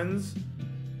X ones,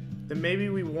 then maybe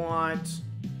we want...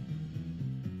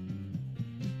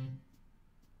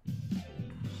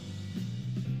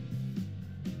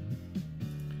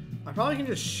 I probably can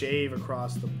just shave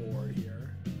across the board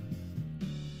here.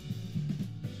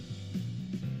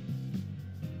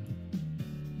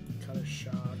 Cut a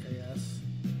shock, I guess.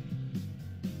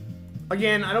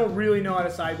 Again, I don't really know how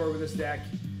to sideboard with this deck.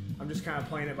 I'm just kind of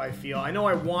playing it by feel. I know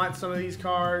I want some of these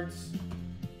cards.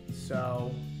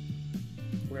 So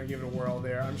we're gonna give it a whirl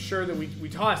there. I'm sure that we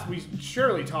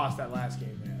surely tossed that last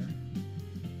game there.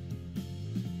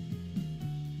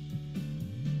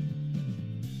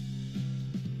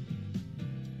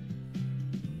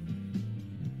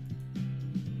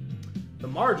 The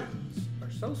margins are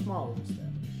so small with this deck.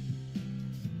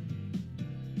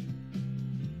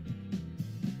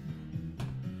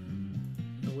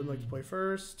 I would like to play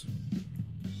first.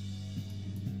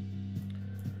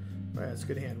 Alright, that's a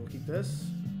good hand. We'll keep this.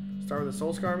 Start with a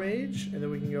Soul-Scar Mage, and then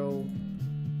we can go...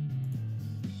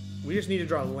 We just need to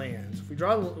draw lands. If we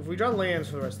draw lands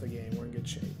for the rest of the game, we're in good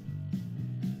shape.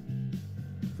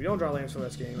 If we don't draw lands for the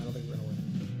rest of the game, I don't think we're going to win.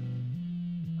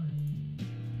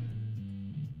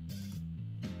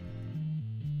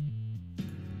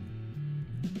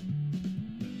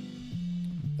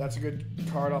 That's a good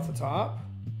card off the top.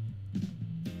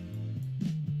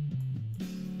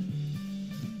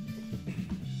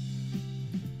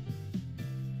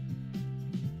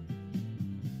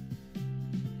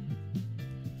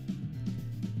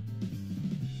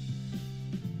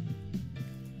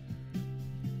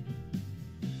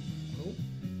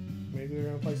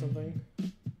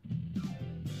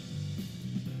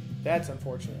 That's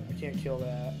unfortunate. I can't kill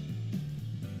that.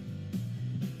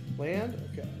 Land?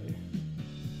 Okay.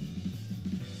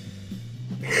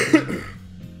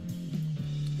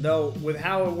 Though, with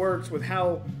how it works, with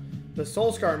how the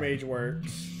Soul-Scar Mage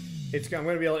works, I'm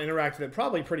going to be able to interact with it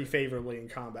probably pretty favorably in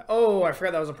combat. Oh, I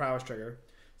forgot that was a prowess trigger.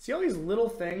 See all these little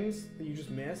things that you just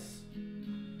miss?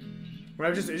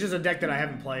 It's just a deck that I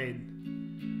haven't played.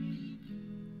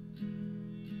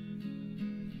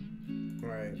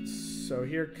 Alright, so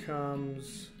here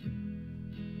comes...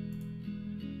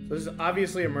 So this is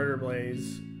obviously a Murder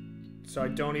Blaze, so I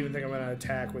don't even think I'm going to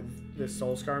attack with this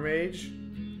Soul-Scar Mage.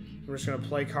 I'm just going to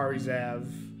play Kari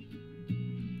Zav.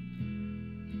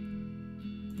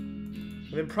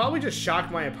 And then probably just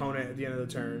shock my opponent at the end of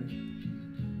the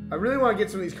turn. I really want to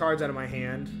get some of these cards out of my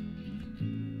hand.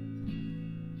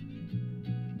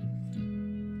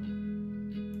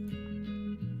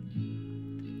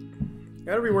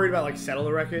 Gotta be worried about, like, Settle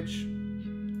the Wreckage.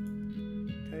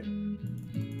 Okay.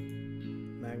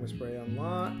 Magma Spray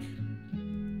unlock.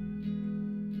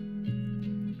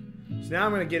 So now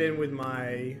I'm gonna get in with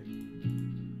my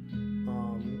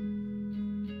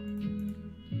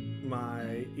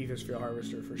my Aethersphere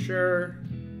Harvester for sure.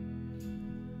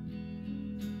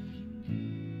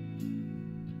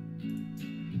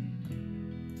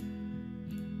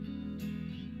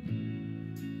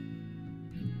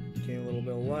 Gain a little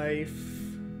bit of life.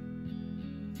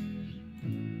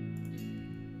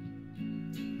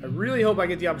 I really hope I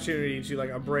get the opportunity to like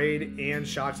Abrade and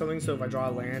shock something, so if I draw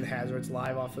a land, Hazoret's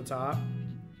live off the top.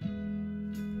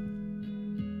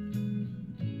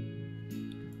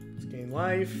 Let's gain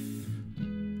life.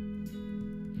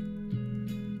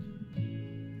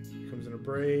 Comes an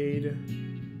Abrade.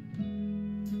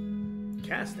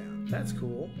 Cast down. That's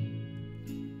cool.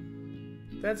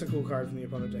 That's a cool card for the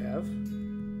opponent to have.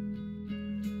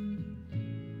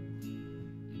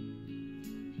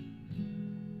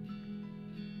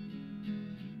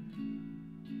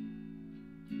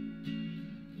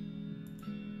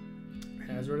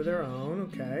 Hazoret of their own,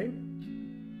 okay.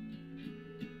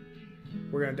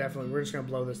 We're just gonna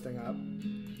blow this thing up.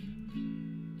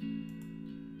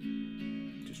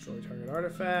 Destroy target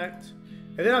artifact.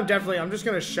 And then I'm just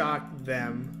gonna shock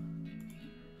them.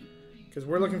 Because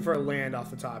we're looking for a land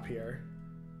off the top here.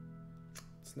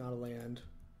 It's not a land.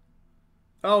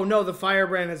 Oh no, the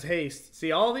Firebrand has haste.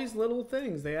 See, all these little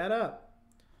things, they add up.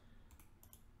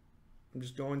 I'm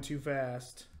just going too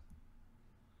fast.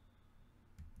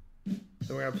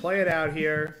 So we're going to play it out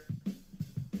here.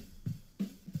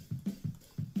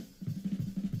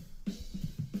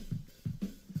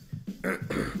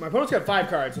 My opponent's got 5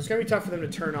 cards, so it's going to be tough for them to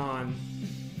turn on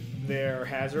their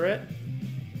Hazoret.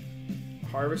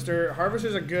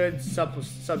 Harvester's a good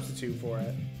substitute for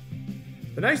it.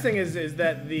 The nice thing is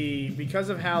that because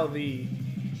of how the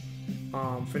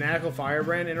Fanatical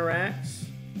Firebrand interacts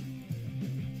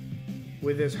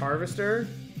with this Harvester,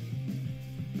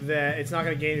 that it's not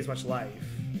going to gain as much life.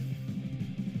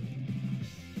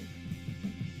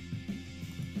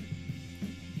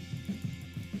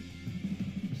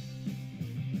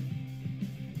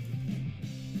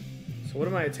 So what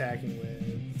am I attacking with?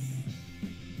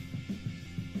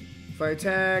 If I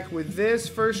attack with this,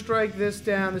 first strike this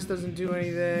down, this doesn't do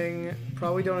anything.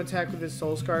 Probably don't attack with this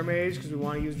Soul-Scar Mage because we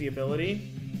want to use the ability.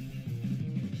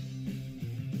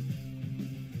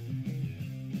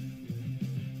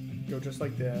 Go just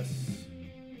like this.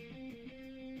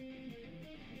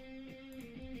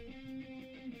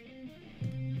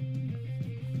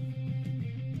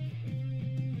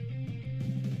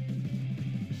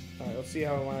 Alright, let's see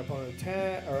how my opponent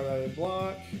attack or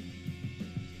block.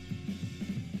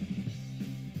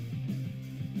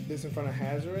 This in front of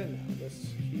Hazoret, no,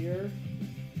 this here.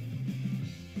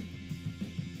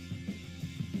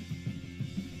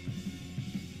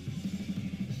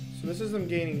 So this is them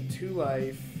gaining 2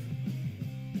 life.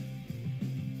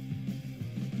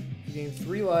 You gain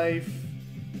 3 life,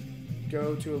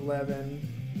 go to 11.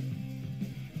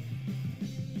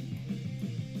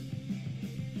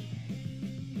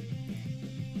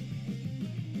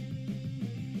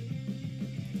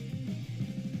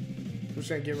 I'm just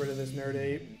gonna get rid of this Nerd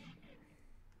Ape.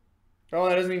 Oh,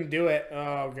 that doesn't even do it.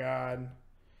 Oh, God.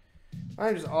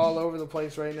 I'm just all over the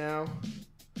place right now.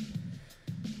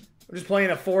 I'm just playing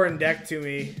a foreign deck to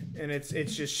me, and it's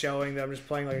just showing that I'm just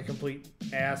playing like a complete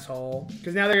asshole.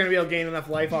 Because now they're going to be able to gain enough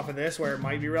life off of this where it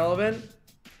might be relevant.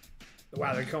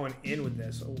 Wow, they're going in with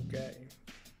this. Okay.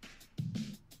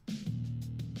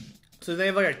 So they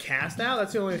have like a cast out?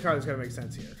 That's the only card that's going to make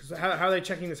sense here. Because how are they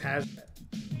checking this Hazoret?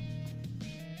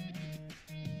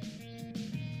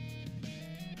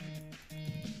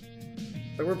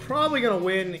 Like, we're probably going to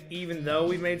win even though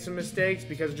we've made some mistakes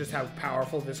because of just how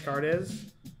powerful this card is.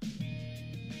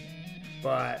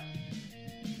 But...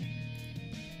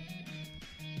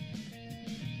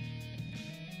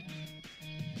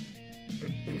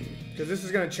 because this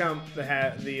is going to chump the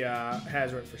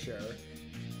Hazoret for sure.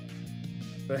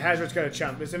 The Hazoret's going to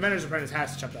chump. This Inventor's Apprentice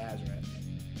has to chump the Hazoret.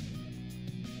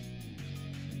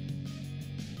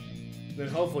 Then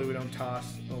hopefully we don't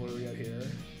toss... oh, what do we got here?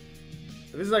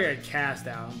 If this is like a cast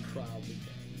out, I'm probably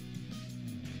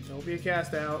dead. Don't be a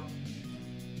cast out.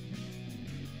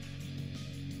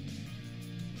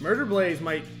 Murder Blaze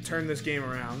might turn this game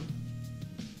around.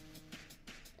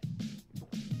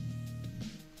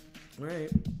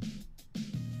 Alright.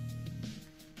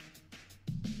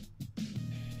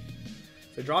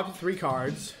 They dropped 3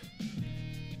 cards.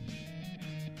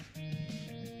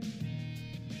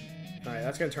 Alright,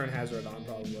 that's gonna turn Hazoret on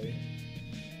probably.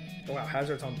 Oh wow,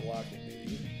 Hazoret's on blocking,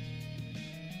 baby.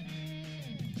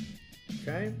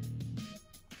 Okay.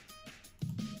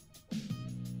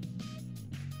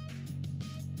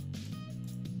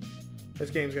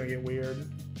 This game's gonna get weird.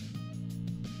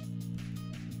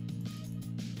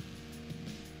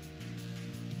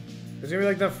 It's gonna be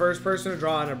like the first person to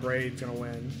draw an Abrade is gonna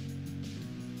win.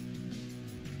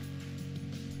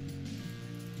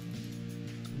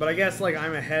 But I guess like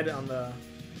I'm ahead on the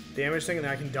damage thing and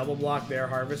I can double block their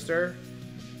Harvester.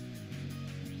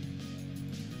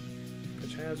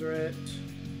 Pitch Hazoret.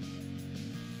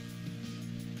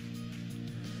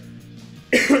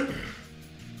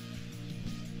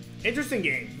 Interesting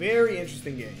game. Very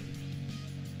interesting game.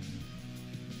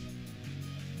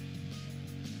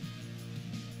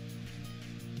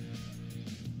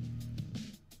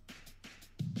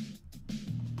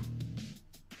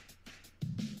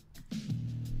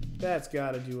 That's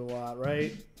got to do a lot,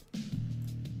 right?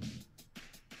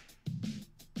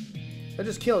 That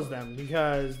just kills them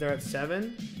because they're at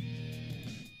 7.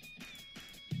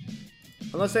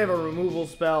 Unless they have a removal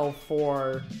spell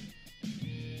for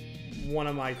one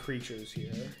of my creatures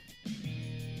here.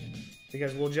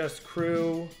 Because we'll just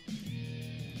crew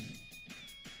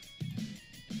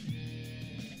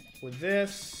with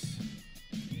this.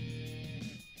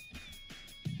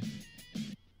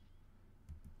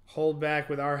 Hold back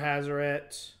with our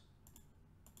Hazoret.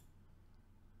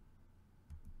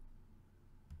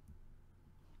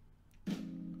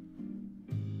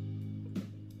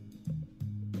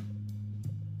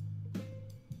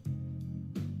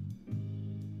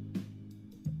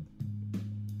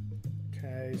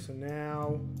 Okay, so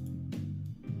now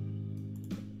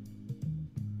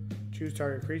choose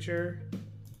target creature.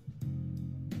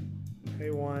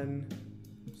 Pay 1.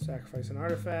 Sacrifice an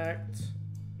artifact.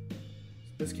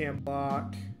 This can't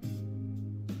block.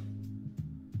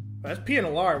 That Pia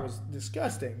Nalaar was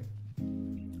disgusting.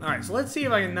 Alright, so let's see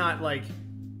if I can not, like,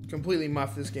 completely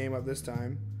muff this game up this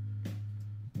time.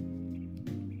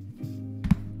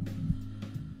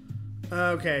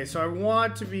 Okay, so I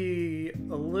want to be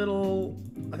a little...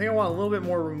 I think I want a little bit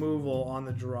more removal on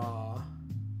the draw.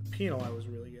 Pia Nalaar was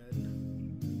really good.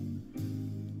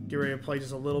 Get ready to play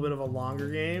just a little bit of a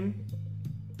longer game.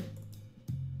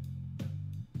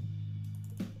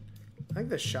 I think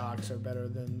the shocks are better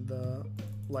than the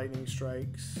lightning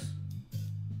strikes.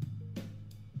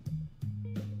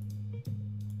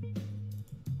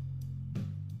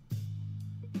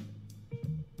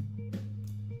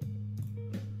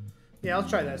 Yeah, let's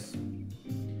try this.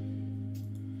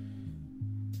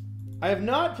 I have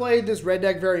not played this red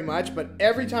deck very much, but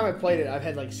every time I've played it, I've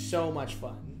had like so much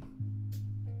fun.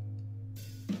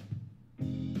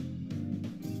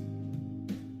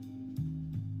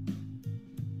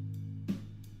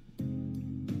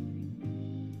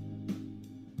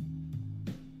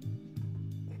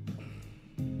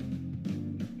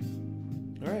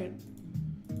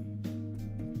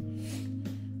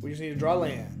 Need to draw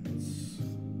lands.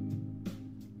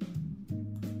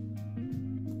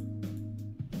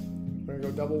 We're gonna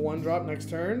go double 1-drop next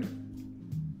turn.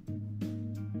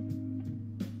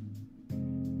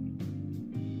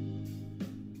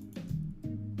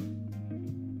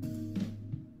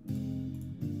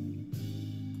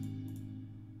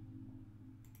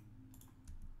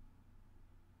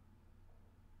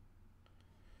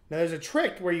 Now there's a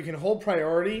trick where you can hold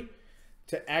priority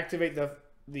to activate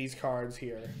these cards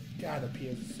here. God, the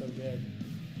Pia is so good.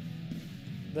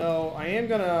 Though, I am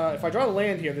gonna... if I draw a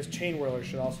land here, this Chainwhirler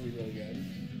should also be really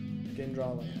good. Didn't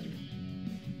draw a land.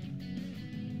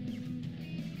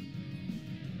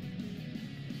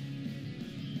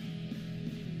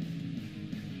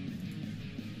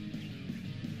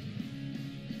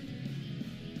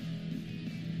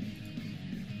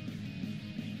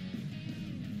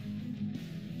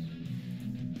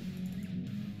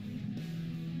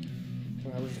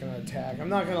 we're just gonna attack. I'm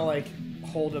not gonna like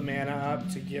hold a mana up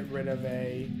to get rid of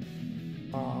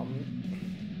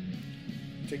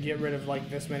like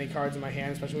this many cards in my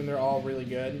hand, especially when they're all really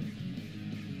good.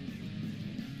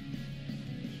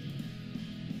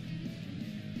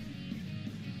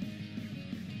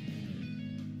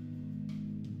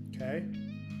 Okay.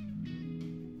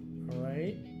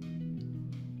 Alright.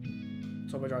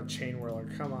 So I draw a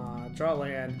Chainwhirler. Come on. Draw a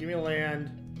land. Give me a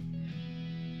land.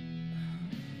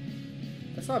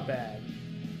 That's not bad.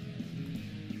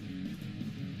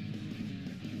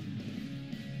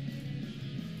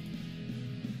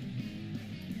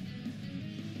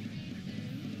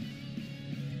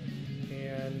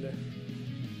 And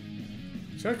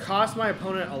it's going to cost my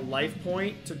opponent a life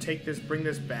point to take this, bring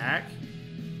this back.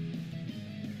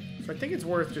 So I think it's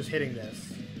worth just hitting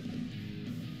this.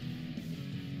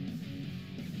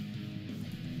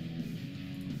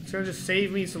 It's going to just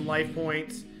save me some life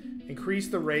points, increase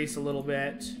the race a little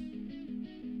bit.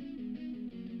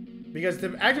 Because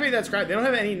to activate that Scribe, they don't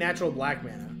have any natural black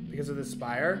mana because of the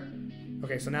Spire.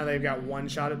 Okay, so now they've got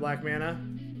one-shotted black mana.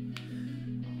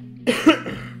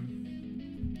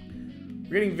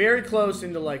 We're getting very close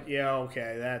into like, yeah,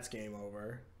 okay, that's game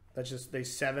over. That's just, they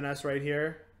 7 us right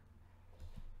here.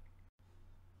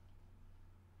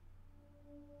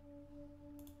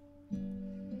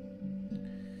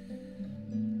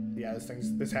 Yeah,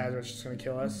 this Hazoret's just gonna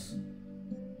kill us.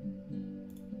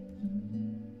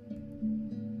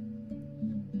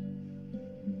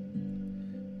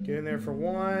 Get in there for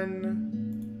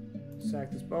 1.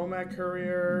 Sack this Bomat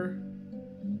Courier.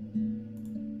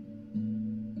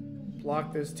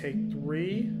 Block this, take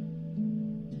 3.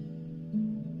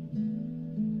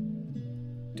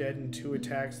 Dead in 2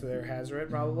 attacks to their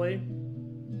Hazoret, probably.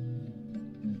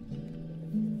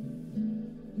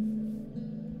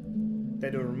 They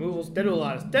do removals. They do a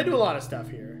lot of stuff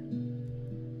here.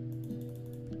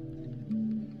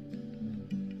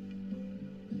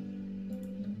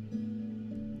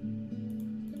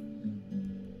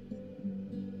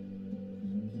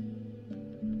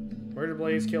 Murder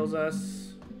Blaze kills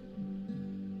us.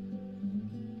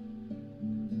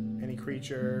 Any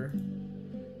creature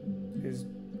is,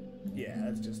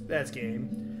 yeah, that's game.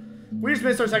 We just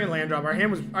missed our second land drop. Our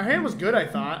hand was good, I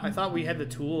thought. I thought we had the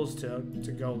tools to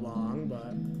go long,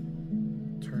 but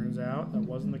turns out that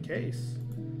wasn't the case.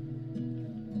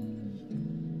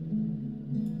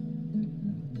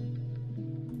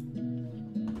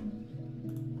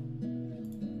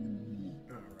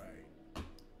 Alright.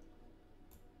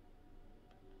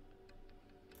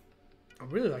 I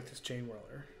really like this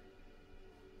Chainwhirler.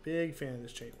 Big fan of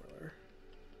this Chainwhirler.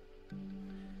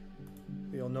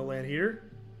 The old no land heater.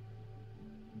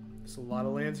 It's a lot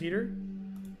of lands heater.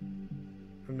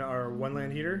 Or 1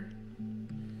 land heater.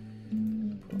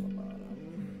 Put on the bottom.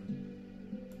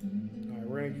 Alright,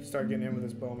 we're gonna start getting in with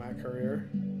this Bomat Courier.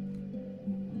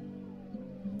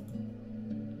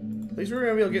 At least we're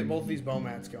gonna be able to get both of these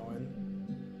Bomats going.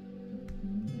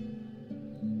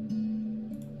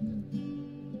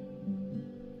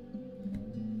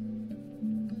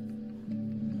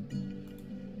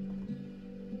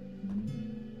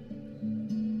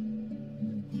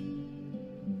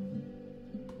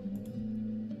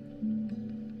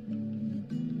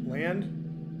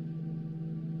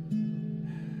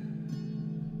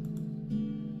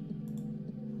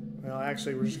 Well,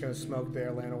 actually, we're just going to smoke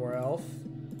their Llanowar Elf.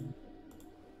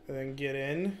 And then get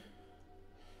in.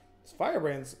 This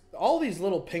Firebrand's... All these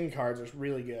little ping cards are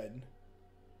really good.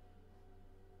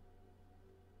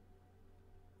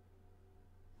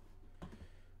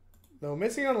 Though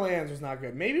missing on lands was not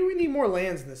good. Maybe we need more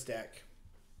lands in this deck.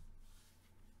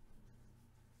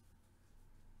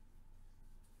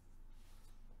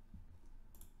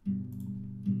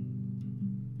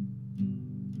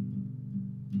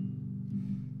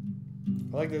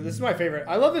 I like this. This is my favorite.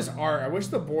 I love this art. I wish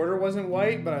the border wasn't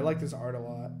white, but I like this art a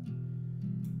lot.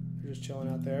 They're just chilling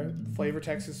out there. The flavor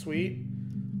text is sweet.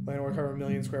 Llanowar cover 1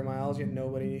 million square miles, yet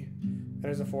nobody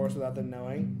enters a forest without them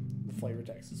knowing. The flavor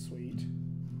text is sweet.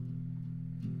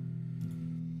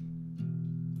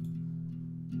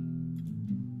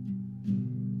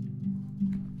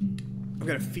 I'm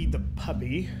gonna feed the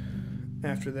puppy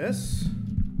after this.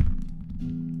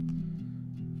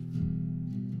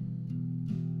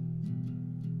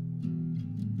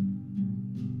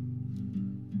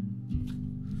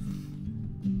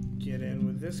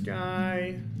 This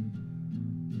guy.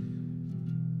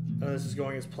 This is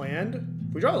going as planned.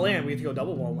 If we draw a land, we have to go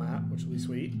double Bomat, which will be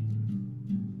sweet.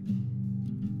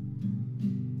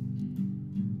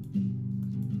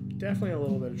 Definitely a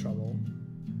little bit of trouble.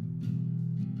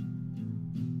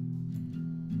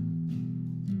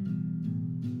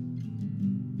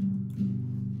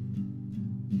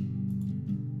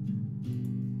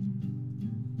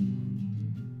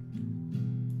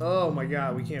 Oh my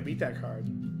god, we can't beat that card.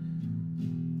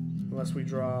 Unless we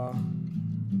draw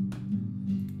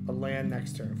a land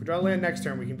next turn. If we draw a land next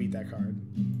turn, we can beat that card.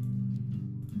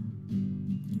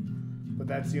 But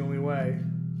that's the only way.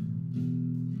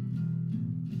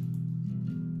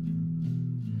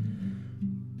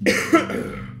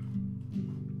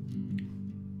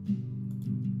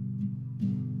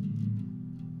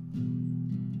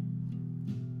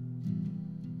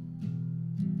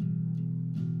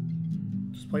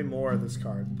 Just play more of this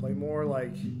card. Play more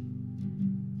like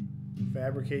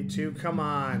Fabricate 2. Come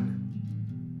on.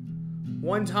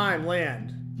 One time,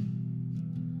 land.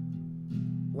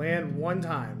 Land one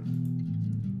time.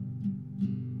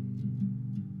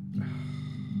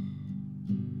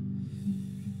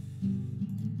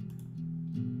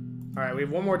 Alright, we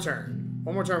have one more turn.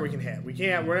 One more turn we can hit.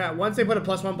 We're not, once they put a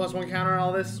 +1/+1 counter on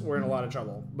all this, we're in a lot of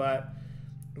trouble. But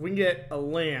if we can get a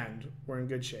land, we're in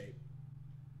good shape.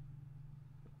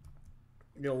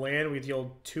 Get a land, we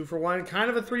deal 2 for 1. Kind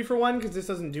of a 3 for 1 because this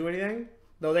doesn't do anything.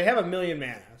 Though they have 1,000,000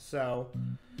 mana, so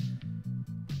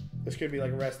this could be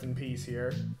like rest in peace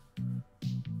here.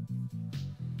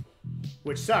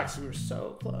 Which sucks, we were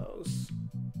so close.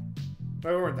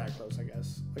 But we weren't that close, I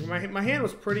guess. Like my hand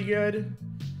was pretty good,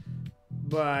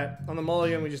 but on the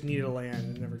mulligan we just needed a land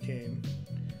and it never came.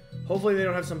 Hopefully they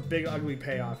don't have some big ugly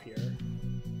payoff here.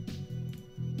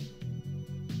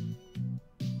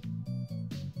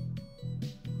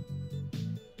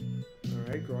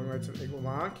 Alright, Growing Rites of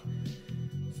Iglamok.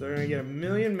 So they're going to get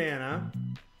 1,000,000 mana.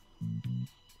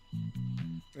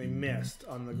 They missed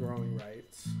on the Growing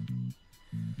Rites.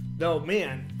 Though,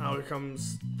 man, oh, here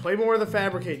comes... Play more of the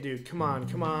Fabricate, dude. Come on,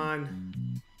 come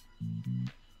on.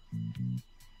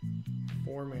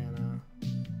 4 mana.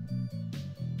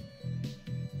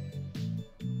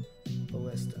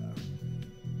 Ballista.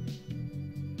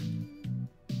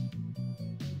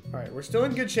 Alright, we're still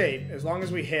in good shape as long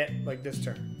as we hit, like, this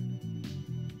turn.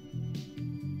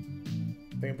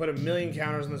 They can put 1,000,000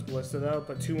 counters on this Ballista, though.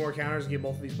 Put 2 more counters and get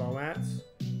both of these Bomats.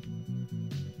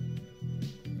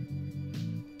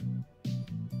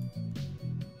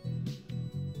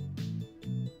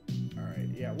 Alright,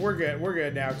 yeah, we're good. We're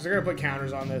good now, because they're going to put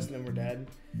counters on this, and then we're dead.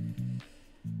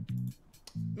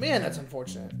 Man, that's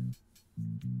unfortunate.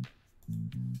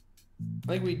 I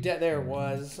think we... There it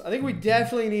was. I think we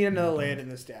definitely need another land in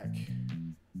this deck.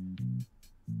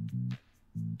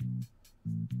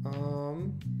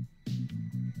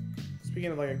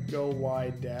 Speaking of like a go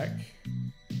wide deck,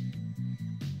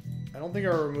 I don't think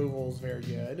our removal is very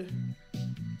good.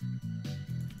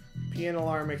 Pia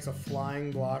Nalaar makes a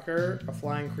flying blocker, a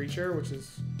flying creature, which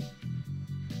is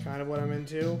kind of what I'm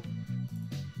into.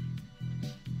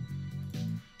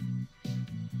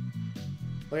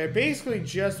 Like I basically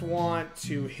just want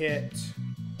to hit.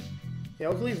 Yeah,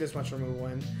 we'll leave this much removal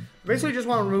in. I basically just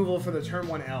want removal for the turn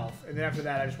 1 elf, and then after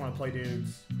that I just want to play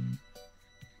dudes.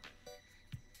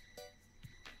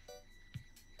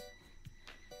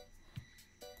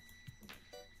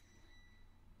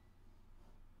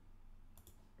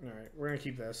 Alright, we're going to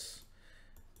keep this.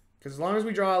 Because as long as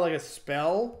we draw like a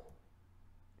spell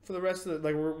for the rest of the...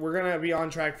 Like we're going to be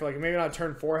on track for like maybe not a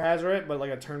turn 4 Hazoret, but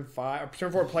like a turn 5...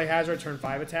 Turn 4 play Hazoret, turn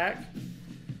 5 attack.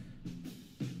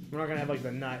 We're not going to have like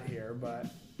the nut here, but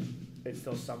it's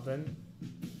still something.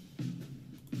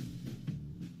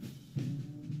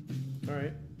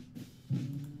 Alright.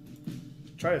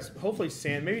 Try to hopefully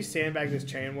maybe sandbag this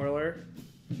Chainwhirler.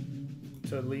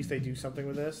 So at least they do something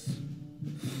with this.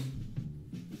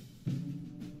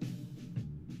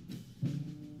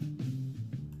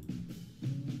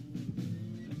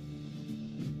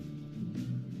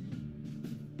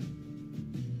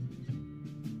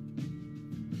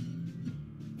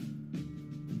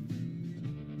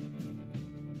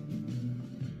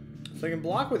 So I can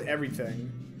block with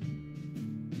everything.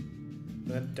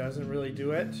 That doesn't really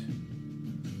do it.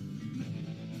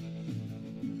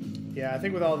 Yeah, I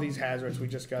think with all these Hazorets, we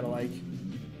just gotta, like,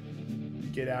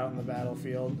 get out in the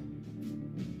battlefield.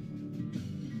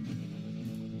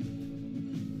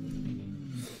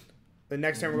 The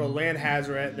next time we're gonna land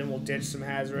Hazoret, then we'll ditch some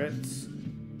Hazorets.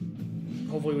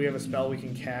 Hopefully we have a spell we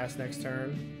can cast next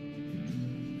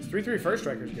turn. This 3/3 First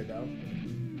Striker is good, though.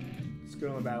 It's good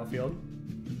on the battlefield.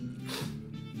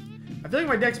 I feel like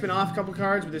my deck's been off a couple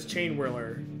cards with this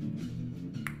Chainwhirler.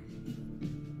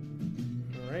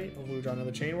 Alright, hopefully we draw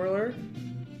another Chainwhirler.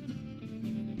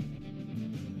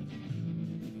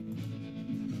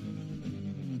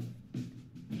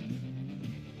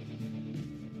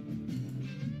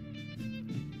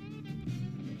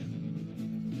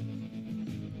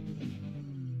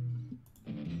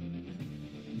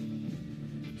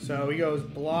 So he goes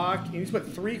block. He needs to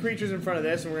put 3 creatures in front of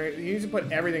this, and he needs to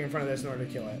put everything in front of this in order to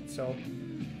kill it. So,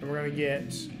 and we're gonna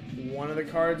get one of the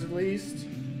cards at least.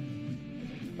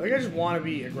 I think I just want to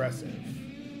be aggressive.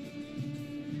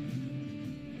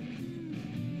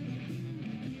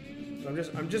 So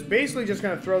I'm just basically just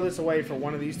gonna throw this away for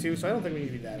one of these two. So I don't think we need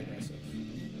to be that aggressive.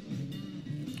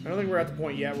 I don't think we're at the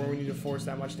point yet where we need to force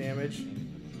that much damage.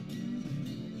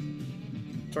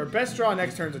 So our best draw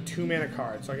next turn is a 2-mana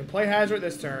card. So I can play Hazoret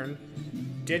this turn,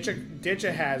 ditch a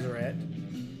Hazoret,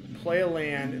 play a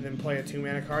land, and then play a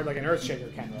 2-mana card like an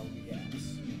Earthshaker Khenra.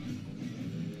 Yes.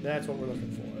 That's what we're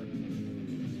looking for.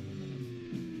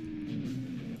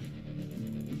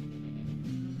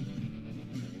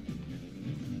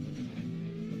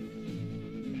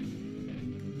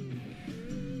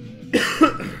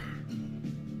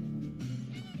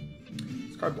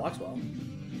 This card blocks well.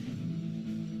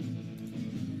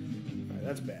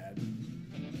 That's bad.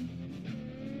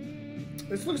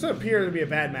 This looks to appear to be a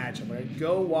bad matchup. Like a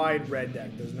go wide red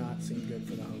deck does not seem good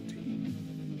for the home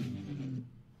team.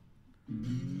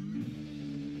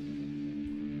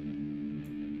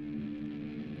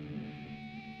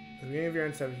 At the beginning of your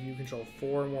end step, you control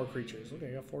 4 more creatures. Okay,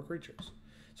 I got 4 creatures.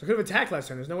 So I could have attacked last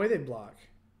turn. There's no way they'd block.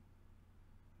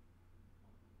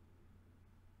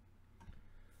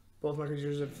 Both my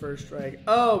creatures at first strike.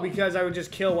 Oh, because I would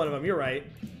just kill one of them. You're right.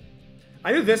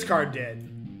 I knew this card did.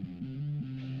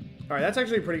 Alright, that's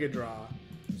actually a pretty good draw.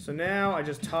 So now I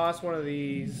just toss one of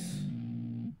these.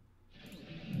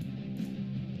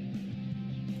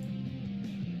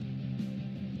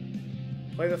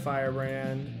 Play the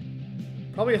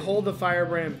Firebrand. Probably hold the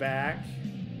Firebrand back.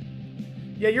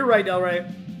 Yeah, you're right,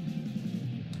 Delray.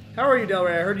 How are you,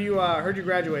 Delray? I heard you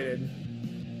graduated.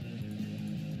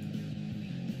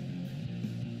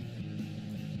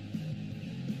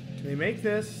 Can they make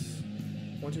this?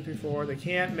 1, 2, 3, 4. They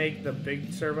can't make the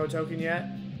big servo token yet.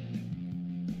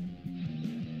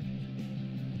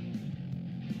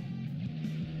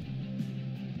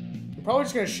 I'm probably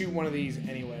just going to shoot one of these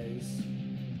anyways.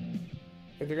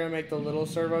 If they're going to make the little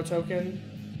servo token.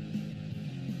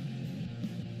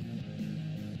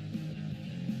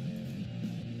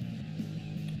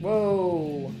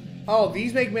 Whoa. Oh,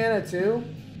 these make mana too?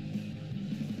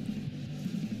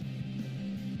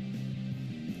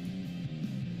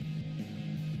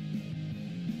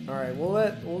 Alright,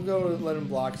 we'll go let him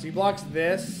block. So he blocks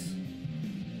this.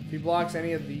 If he blocks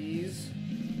any of these.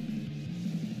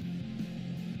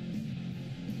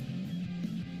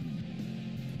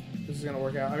 This is gonna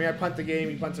work out. I mean, I punt the game,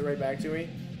 he punts it right back to me.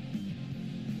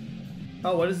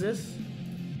 Oh, what is this?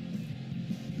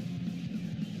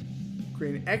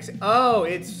 Green X. Oh,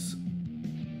 it's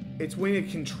winged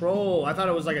control. I thought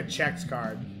it was like a checks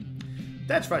card.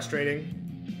 That's frustrating.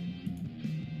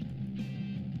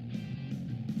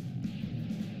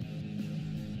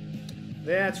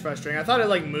 That's frustrating. I thought it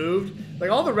like moved. Like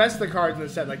all the rest of the cards in the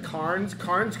set, like Karn's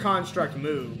construct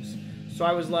moves. So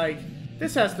I was like,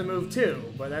 this has to move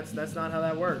too, but that's not how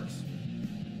that works.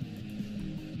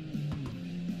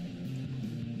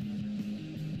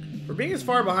 For being as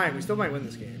far behind, we still might win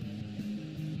this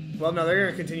game. Well, no, they're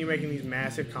gonna continue making these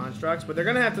massive constructs, but they're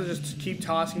gonna have to just keep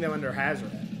tossing them under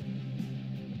Hazoret.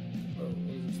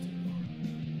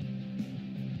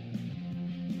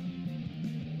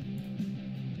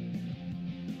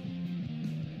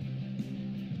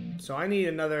 So I need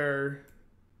another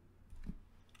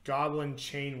Goblin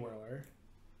Chainwhirler.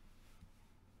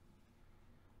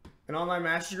 An online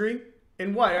master's degree?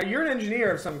 In what? You're an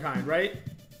engineer of some kind, right?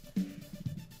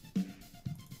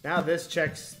 Now this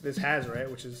checks this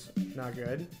Hazoret, which is not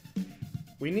good.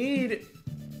 We need...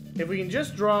 If we can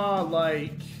just draw,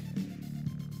 like...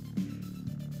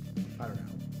 I don't know.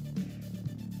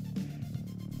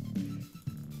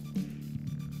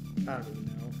 I don't even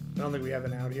know. I don't think we have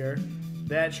an out here.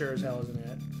 That sure as hell isn't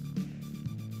it.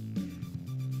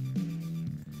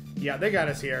 Yeah, they got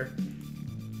us here.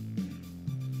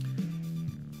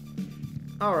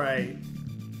 Alright.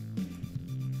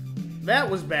 That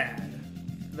was bad.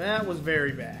 That was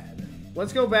very bad.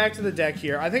 Let's go back to the deck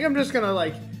here. I think I'm just gonna,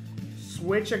 like,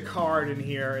 switch a card in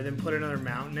here and then put another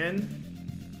mountain in.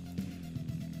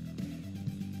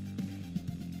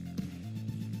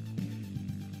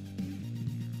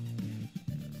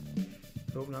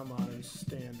 Nope, not modern,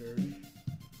 standard.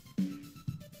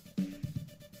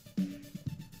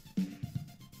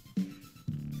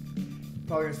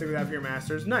 Probably gonna stick with that for your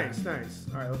masters. Nice, nice.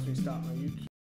 Alright, let's restop my YouTube.